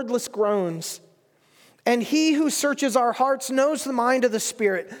through wordless groans. And he who searches our hearts knows the mind of the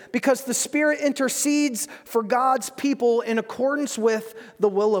Spirit, because the Spirit intercedes for God's people in accordance with the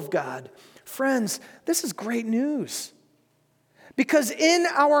will of God. Friends, this is great news. Because in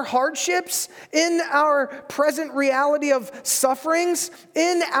our hardships, in our present reality of sufferings,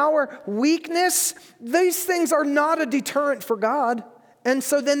 in our weakness, these things are not a deterrent for God. And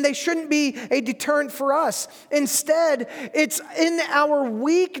so then they shouldn't be a deterrent for us. Instead, it's in our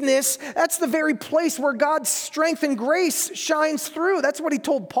weakness, that's the very place where God's strength and grace shines through. That's what he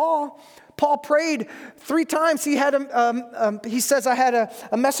told Paul. Paul prayed 3 times. He says, I had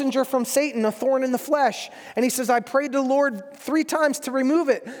a messenger from Satan, a thorn in the flesh. And he says, I prayed to the Lord 3 times to remove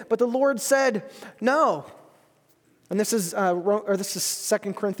it. But the Lord said, no. And this is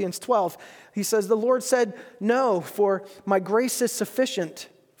 2 Corinthians 12. He says, the Lord said, no, for my grace is sufficient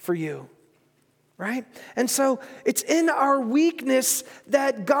for you. Right? And so it's in our weakness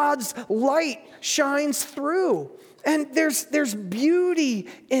that God's light shines through. And there's beauty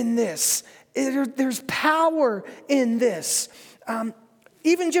in this. There's power in this.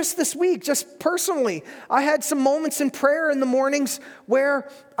 Even just this week, just personally, I had some moments in prayer in the mornings where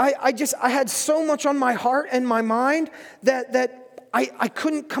I had so much on my heart and my mind that I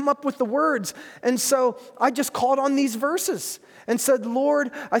couldn't come up with the words. And so I just called on these verses and said, Lord,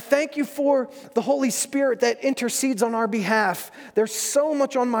 I thank you for the Holy Spirit that intercedes on our behalf. There's so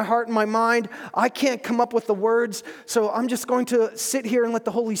much on my heart and my mind. I can't come up with the words. So I'm just going to sit here and let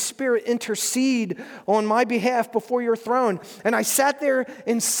the Holy Spirit intercede on my behalf before your throne. And I sat there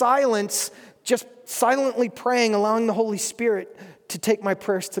in silence, just silently praying, allowing the Holy Spirit to take my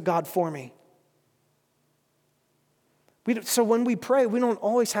prayers to God for me. So when we pray, we don't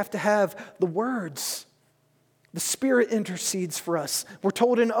always have to have the words. The Spirit intercedes for us. We're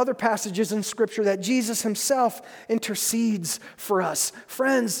told in other passages in Scripture that Jesus himself intercedes for us.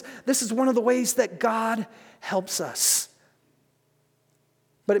 Friends, this is one of the ways that God helps us.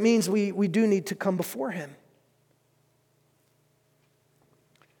 But it means we do need to come before him.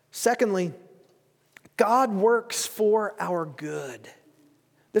 Secondly, God works for our good.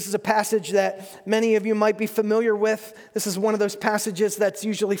 This is a passage that many of you might be familiar with. This is one of those passages that's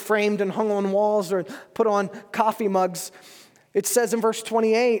usually framed and hung on walls or put on coffee mugs. It says in verse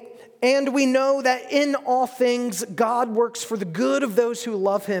 28, and we know that in all things God works for the good of those who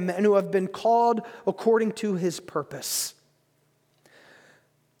love him and who have been called according to his purpose.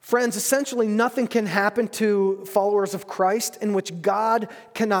 Friends, essentially nothing can happen to followers of Christ in which God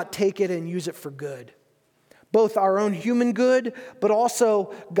cannot take it and use it for good. Both our own human good, but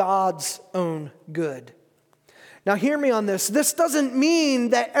also God's own good. Now hear me on this. This doesn't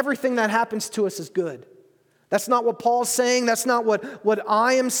mean that everything that happens to us is good. That's not what Paul's saying. That's not what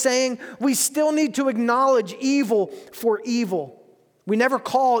I am saying. We still need to acknowledge evil for evil. We never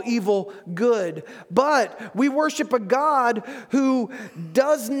call evil good. But we worship a God who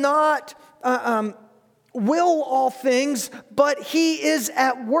does not will all things, but he is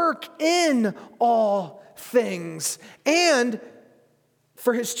at work in all things. And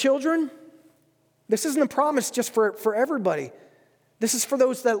for his children, this isn't a promise just for everybody. This is for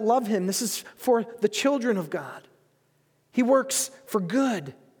those that love him. This is for the children of God. He works for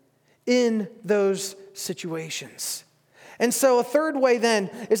good in those situations. And so a third way then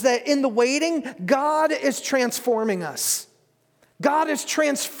is that in the waiting, God is transforming us. God is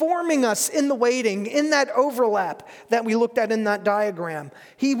transforming us in the waiting, in that overlap that we looked at in that diagram.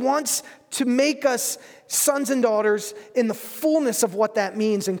 He wants to make us sons and daughters in the fullness of what that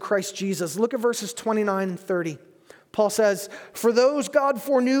means in Christ Jesus. Look at verses 29 and 30. Paul says, for those God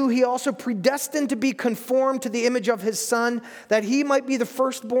foreknew, he also predestined to be conformed to the image of his Son, that he might be the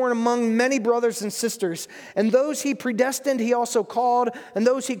firstborn among many brothers and sisters. And those he predestined, he also called. And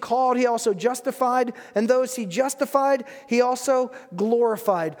those he called, he also justified. And those he justified, he also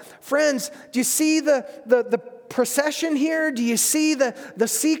glorified. Friends, do you see the procession here? Do you see the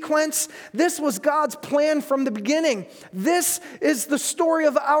sequence? This was God's plan from the beginning. This is the story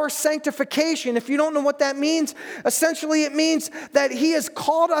of our sanctification. If you don't know what that means, essentially it means that he has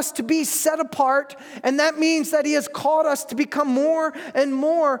called us to be set apart, and that means that he has called us to become more and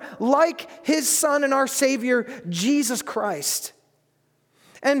more like his Son and our Savior, Jesus Christ.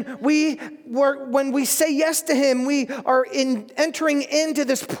 And when we say yes to him, we are entering into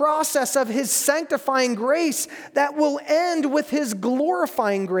this process of his sanctifying grace that will end with his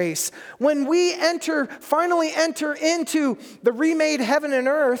glorifying grace. When we finally enter into the remade heaven and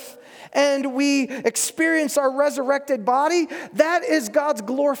earth, and we experience our resurrected body, that is God's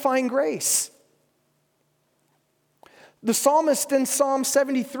glorifying grace. The psalmist in Psalm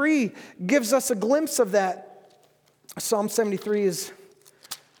 73 gives us a glimpse of that. Psalm 73 is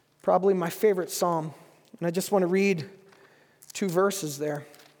probably my favorite psalm. And I just want to read 2 verses there.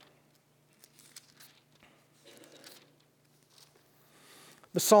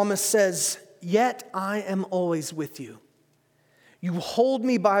 The psalmist says, yet I am always with you. You hold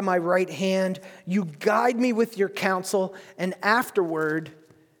me by my right hand. You guide me with your counsel. And afterward,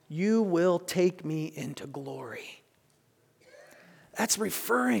 you will take me into glory. That's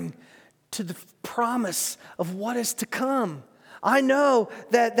referring to the promise of what is to come. I know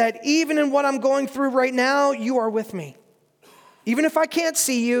that even in what I'm going through right now, you are with me. Even if I can't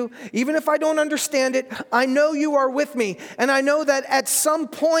see you, even if I don't understand it, I know you are with me. And I know that at some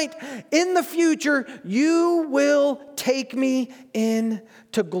point in the future, you will take me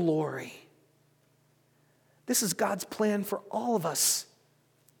into glory. This is God's plan for all of us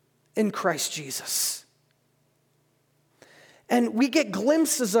in Christ Jesus. And we get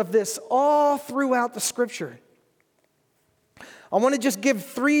glimpses of this all throughout the Scripture. I want to just give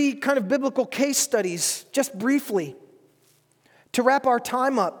 3 kind of biblical case studies, just briefly, to wrap our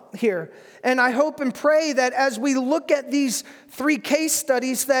time up here. And I hope and pray that as we look at these 3 case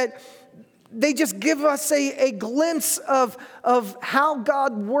studies, that they just give us a glimpse of how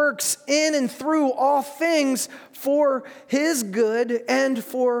God works in and through all things for His good and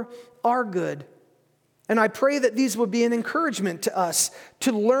for our good. And I pray that these would be an encouragement to us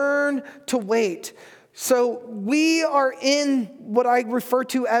to learn to wait. So we are in what I refer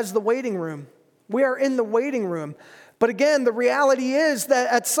to as the waiting room. We are in the waiting room. But again, the reality is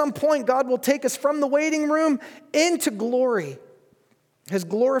that at some point, God will take us from the waiting room into glory, His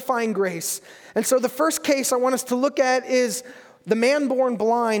glorifying grace. And so the first case I want us to look at is the man born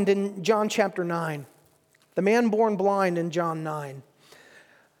blind in John chapter 9. The man born blind in John 9.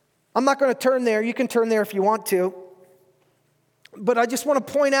 I'm not going to turn there. You can turn there if you want to. But I just want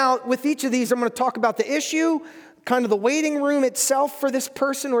to point out with each of these, I'm going to talk about the issue, kind of the waiting room itself for this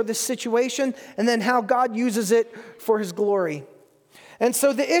person or this situation, and then how God uses it for His glory. And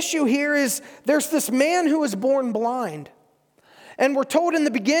so the issue here is there's this man who was born blind. And we're told in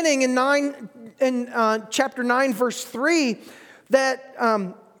the beginning in chapter 9, verse 3,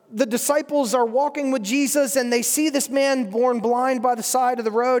 that the disciples are walking with Jesus and they see this man born blind by the side of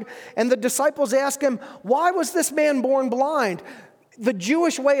the road. And the disciples ask him, why was this man born blind? The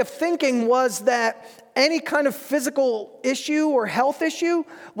Jewish way of thinking was that any kind of physical issue or health issue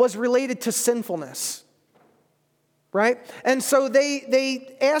was related to sinfulness, right? And so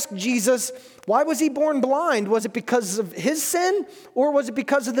they asked Jesus, why was he born blind? Was it because of his sin or was it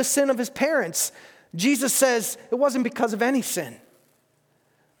because of the sin of his parents? Jesus says it wasn't because of any sin,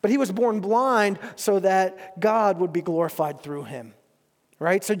 but he was born blind so that God would be glorified through him.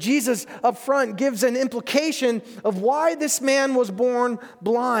 Right? So Jesus up front gives an implication of why this man was born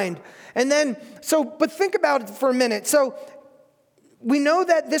blind. And then, but think about it for a minute. So we know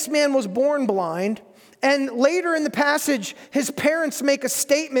that this man was born blind. And later in the passage, his parents make a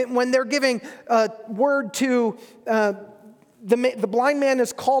statement when they're giving word to the blind man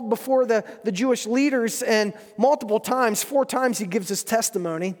is called before the Jewish leaders, and multiple times, 4 times he gives his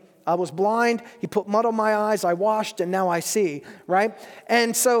testimony. I was blind, he put mud on my eyes, I washed, and now I see, right?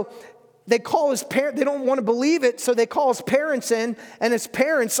 And so they call his parents, they don't want to believe it, so they call his parents in, and his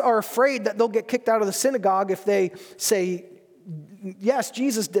parents are afraid that they'll get kicked out of the synagogue if they say, yes,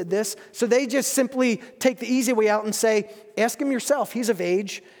 Jesus did this. So they just simply take the easy way out and say, ask him yourself, he's of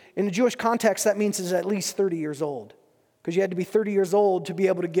age. In the Jewish context, that means he's at least 30 years old, because you had to be 30 years old to be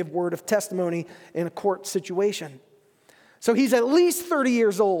able to give word of testimony in a court situation. So he's at least 30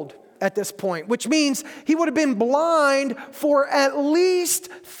 years old at this point, which means he would have been blind for at least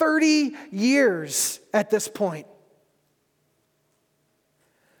 30 years at this point.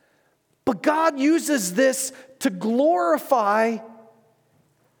 But God uses this to glorify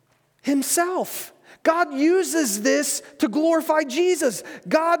Himself. God uses this to glorify Jesus.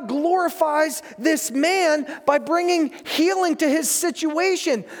 God glorifies this man by bringing healing to his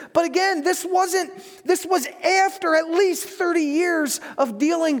situation. But again, this was after at least 30 years of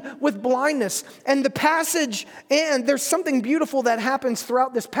dealing with blindness. And the passage, and there's something beautiful that happens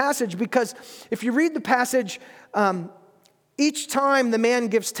throughout this passage, because if you read the passage, each time the man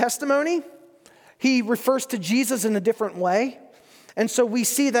gives testimony, he refers to Jesus in a different way. And so we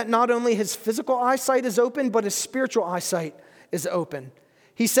see that not only his physical eyesight is open, but his spiritual eyesight is open.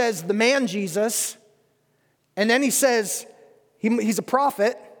 He says, the man Jesus, and then he says, he's a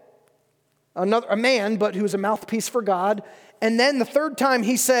prophet, a man, but who's a mouthpiece for God. And then the third time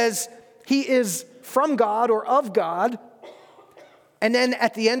he says, he is from God or of God. And then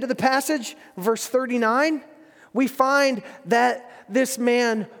at the end of the passage, verse 39, we find that this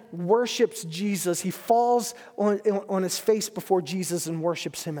man worships Jesus. He falls on his face before Jesus and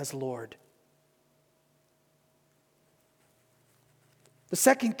worships him as Lord. The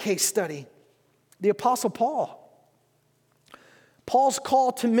second case study, the Apostle Paul. Paul's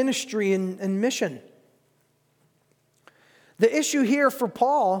call to ministry and mission. The issue here for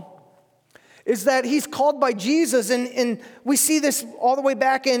Paul is that he's called by Jesus, and we see this all the way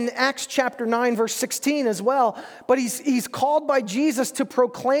back in Acts chapter 9, verse 16 as well, but he's called by Jesus to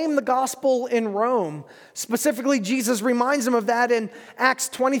proclaim the gospel in Rome. Specifically, Jesus reminds him of that in Acts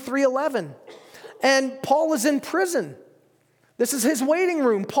 23:11. And Paul is in prison. This is his waiting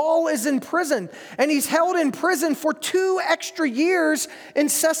room. Paul is in prison, and he's held in prison for 2 extra years in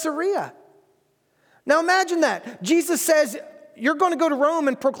Caesarea. Now imagine that. Jesus says, you're going to go to Rome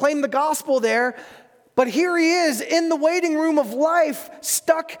and proclaim the gospel there, but here he is in the waiting room of life,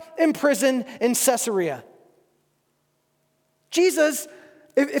 stuck in prison in Caesarea. Jesus,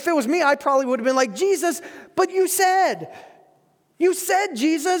 if it was me, I probably would have been like, Jesus, but you said,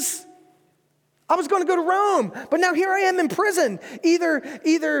 Jesus, I was going to go to Rome, but now here I am in prison.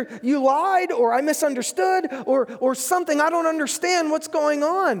 Either you lied or I misunderstood or something. I don't understand what's going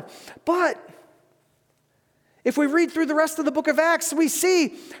on. But if we read through the rest of the book of Acts, we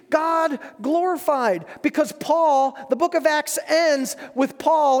see God glorified because the book of Acts ends with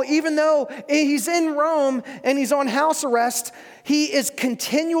Paul, even though he's in Rome and he's on house arrest, he is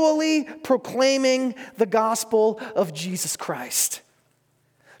continually proclaiming the gospel of Jesus Christ.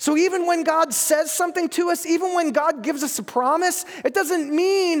 So even when God says something to us, even when God gives us a promise, it doesn't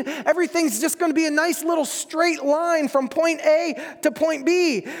mean everything's just going to be a nice little straight line from point A to point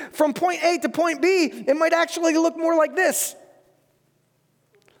B. From point A to point B, it might actually look more like this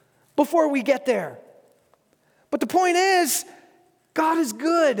before we get there. But the point is, God is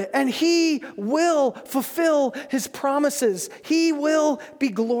good and He will fulfill His promises. He will be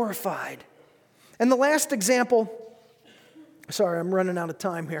glorified. And the last example, sorry, I'm running out of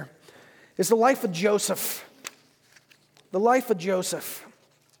time here, is the life of Joseph. The life of Joseph.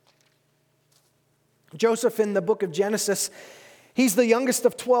 Joseph in the book of Genesis, he's the youngest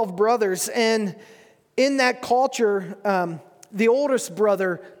of 12 brothers, and in that culture, the oldest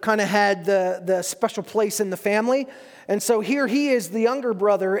brother kind of had the special place in the family. And so here he is, the younger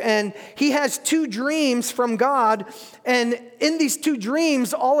brother, and he has 2 dreams from God. And in these 2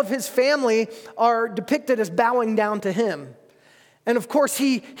 dreams, all of his family are depicted as bowing down to him. And of course,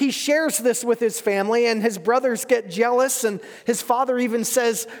 he shares this with his family, and his brothers get jealous, and his father even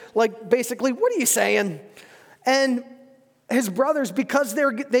says, like, basically, what are you saying? And his brothers, because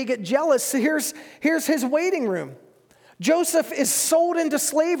they get jealous, here's his waiting room. Joseph is sold into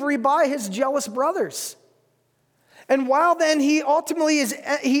slavery by his jealous brothers. And while then he ultimately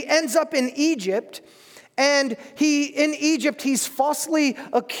he ends up in Egypt, and in Egypt he's falsely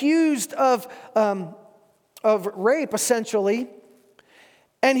accused of rape, essentially.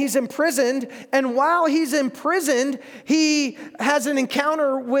 And he's imprisoned, and while he's imprisoned, he has an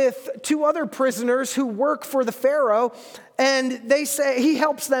encounter with 2 other prisoners who work for the Pharaoh, and they say, he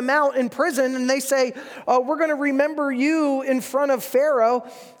helps them out in prison, and they say, we're going to remember you in front of Pharaoh,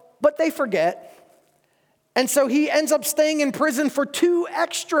 but they forget. And so he ends up staying in prison for 2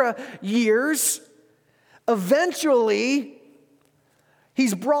 extra years. Eventually,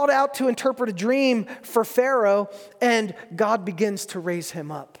 he's brought out to interpret a dream for Pharaoh, and God begins to raise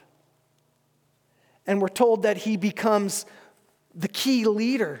him up. And we're told that he becomes the key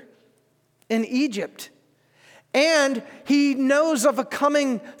leader in Egypt. And he knows of a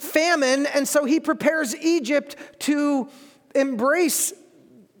coming famine, and so he prepares Egypt to embrace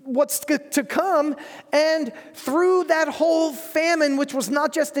what's to come. And through that whole famine, which was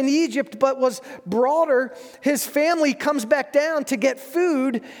not just in Egypt but was broader, his family comes back down to get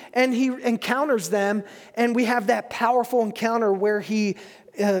food, and he encounters them, and we have that powerful encounter where he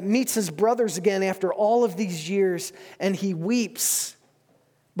meets his brothers again after all of these years, and he weeps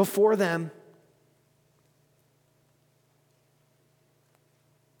before them,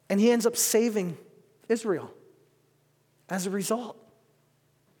 and he ends up saving Israel as a result.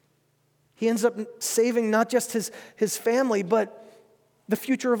 He ends up saving not just his family, but the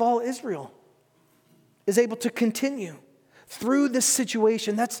future of all Israel is able to continue through this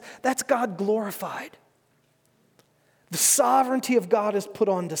situation. That's God glorified. The sovereignty of God is put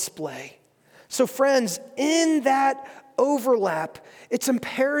on display. So friends, in that overlap, it's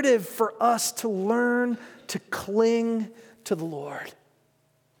imperative for us to learn to cling to the Lord,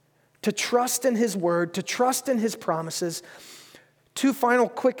 to trust in His word, to trust in His promises. 2 final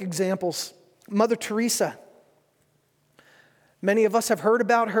quick examples. Mother Teresa. Many of us have heard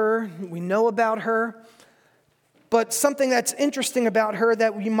about her. We know about her. But something that's interesting about her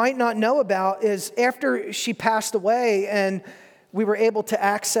that we might not know about is after she passed away and we were able to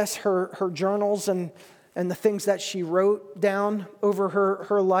access her journals and the things that she wrote down over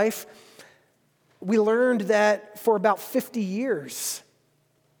her life, we learned that for about 50 years,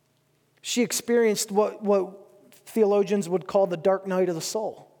 she experienced what theologians would call the dark night of the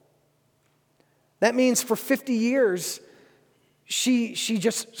soul. That means for 50 years, she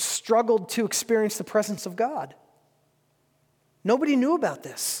just struggled to experience the presence of God. Nobody knew about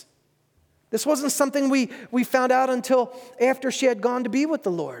this. This wasn't something we found out until after she had gone to be with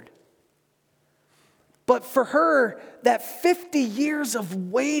the Lord. But for her, that 50 years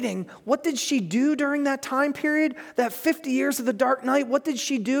of waiting, what did she do during that time period? That 50 years of the dark night, what did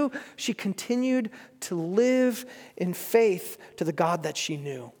she do? She continued to live in faith to the God that she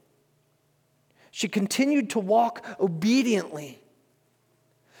knew. She continued to walk obediently.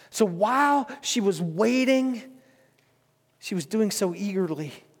 So while she was waiting, she was doing so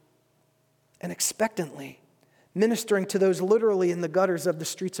eagerly and expectantly, ministering to those literally in the gutters of the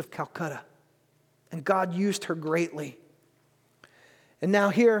streets of Calcutta. And God used her greatly. And now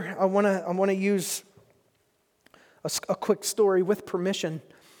here, I want to use a quick story with permission.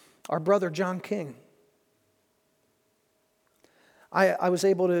 Our brother John King. I was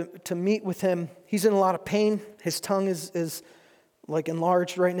able to meet with him. He's in a lot of pain. His tongue is like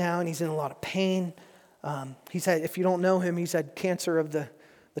enlarged right now, and he's in a lot of pain. He's had, if you don't know him, he's had cancer of the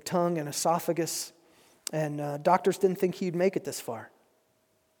tongue and esophagus. And doctors didn't think he'd make it this far.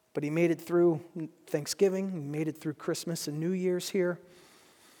 But he made it through Thanksgiving, he made it through Christmas and New Year's here.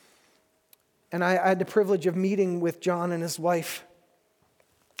 And I had the privilege of meeting with John and his wife,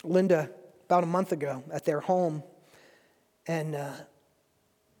 Linda, about a month ago at their home. And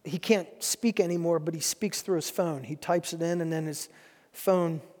he can't speak anymore, but he speaks through his phone. He types it in, and then his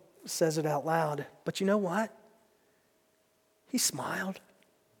phone says it out loud. But you know what? He smiled.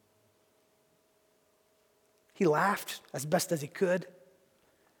 He laughed as best as he could.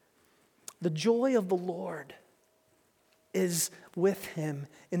 The joy of the Lord is with him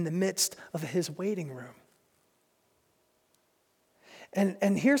in the midst of his waiting room.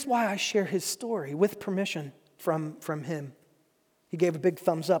 And here's why I share his story with permission from him. He gave a big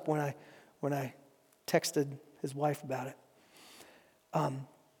thumbs up when I texted his wife about it.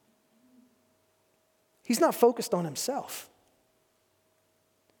 He's not focused on himself.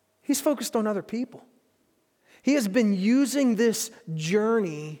 He's focused on other people. He has been using this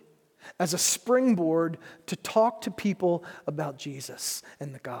journey as a springboard to talk to people about Jesus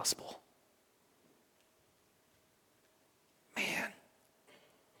and the gospel. Man,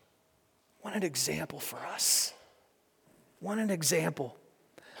 what an example for us. What an example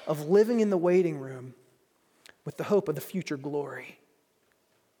of living in the waiting room with the hope of the future glory,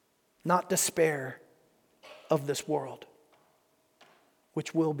 not despair of this world,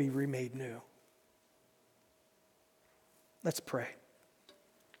 which will be remade new. Let's pray.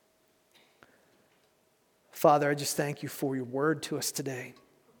 Father, I just thank you for your word to us today.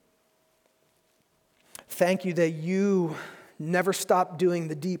 Thank you that you never stop doing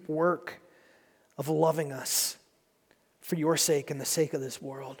the deep work of loving us for your sake and the sake of this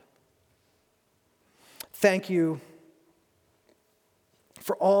world. Thank you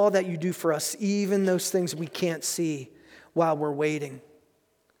for all that you do for us, even those things we can't see while we're waiting.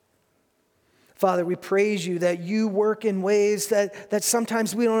 Father, we praise you that you work in ways that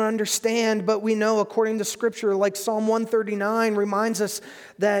sometimes we don't understand, but we know according to Scripture, like Psalm 139 reminds us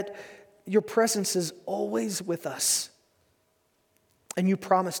that your presence is always with us. And you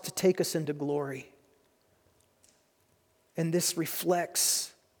promise to take us into glory. And this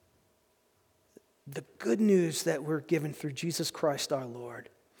reflects the good news that we're given through Jesus Christ our Lord.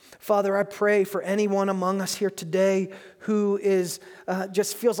 Father, I pray for anyone among us here today who is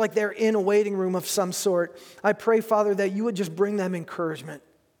just feels like they're in a waiting room of some sort. I pray, Father, that you would just bring them encouragement.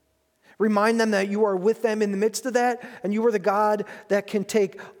 Remind them that you are with them in the midst of that, and you are the God that can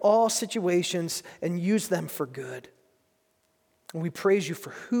take all situations and use them for good. And we praise you for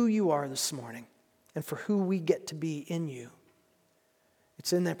who you are this morning and for who we get to be in you.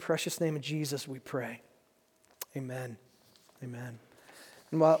 It's in that precious name of Jesus we pray. Amen. Amen.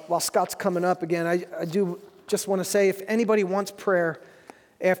 And while Scott's coming up again, I do just want to say, if anybody wants prayer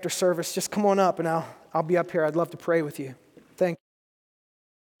after service, just come on up and I'll be up here. I'd love to pray with you. Thank you.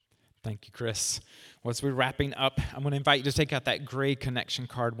 Thank you, Chris. Well, as we're wrapping up, I'm going to invite you to take out that gray connection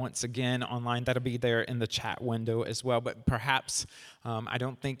card once again online. That'll be there in the chat window as well. But perhaps I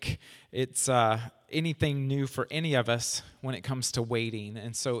don't think it's anything new for any of us when it comes to waiting.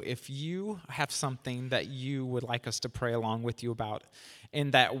 And so if you have something that you would like us to pray along with you about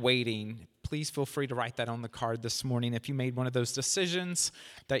in that waiting, please feel free to write that on the card this morning. If you made one of those decisions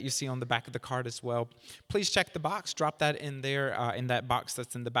that you see on the back of the card as well, please check the box. Drop that in there, in that box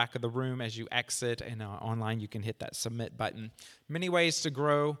that's in the back of the room as you exit. And online, you can hit that submit button. Many ways to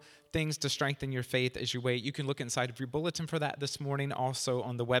grow, things to strengthen your faith as you wait. You can look inside of your bulletin for that this morning. Also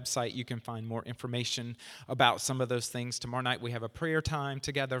on the website, you can find more information about some of those things. Tomorrow night, we have a prayer time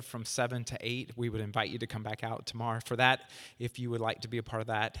together from 7 to 8. We would invite you to come back out tomorrow for that if you would like to be a part of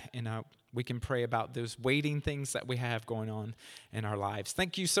that. And we can pray about those waiting things that we have going on in our lives.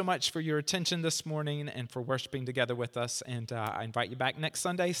 Thank you so much for your attention this morning and for worshiping together with us. And I invite you back next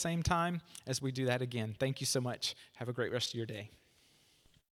Sunday, same time, as we do that again. Thank you so much. Have a great rest of your day.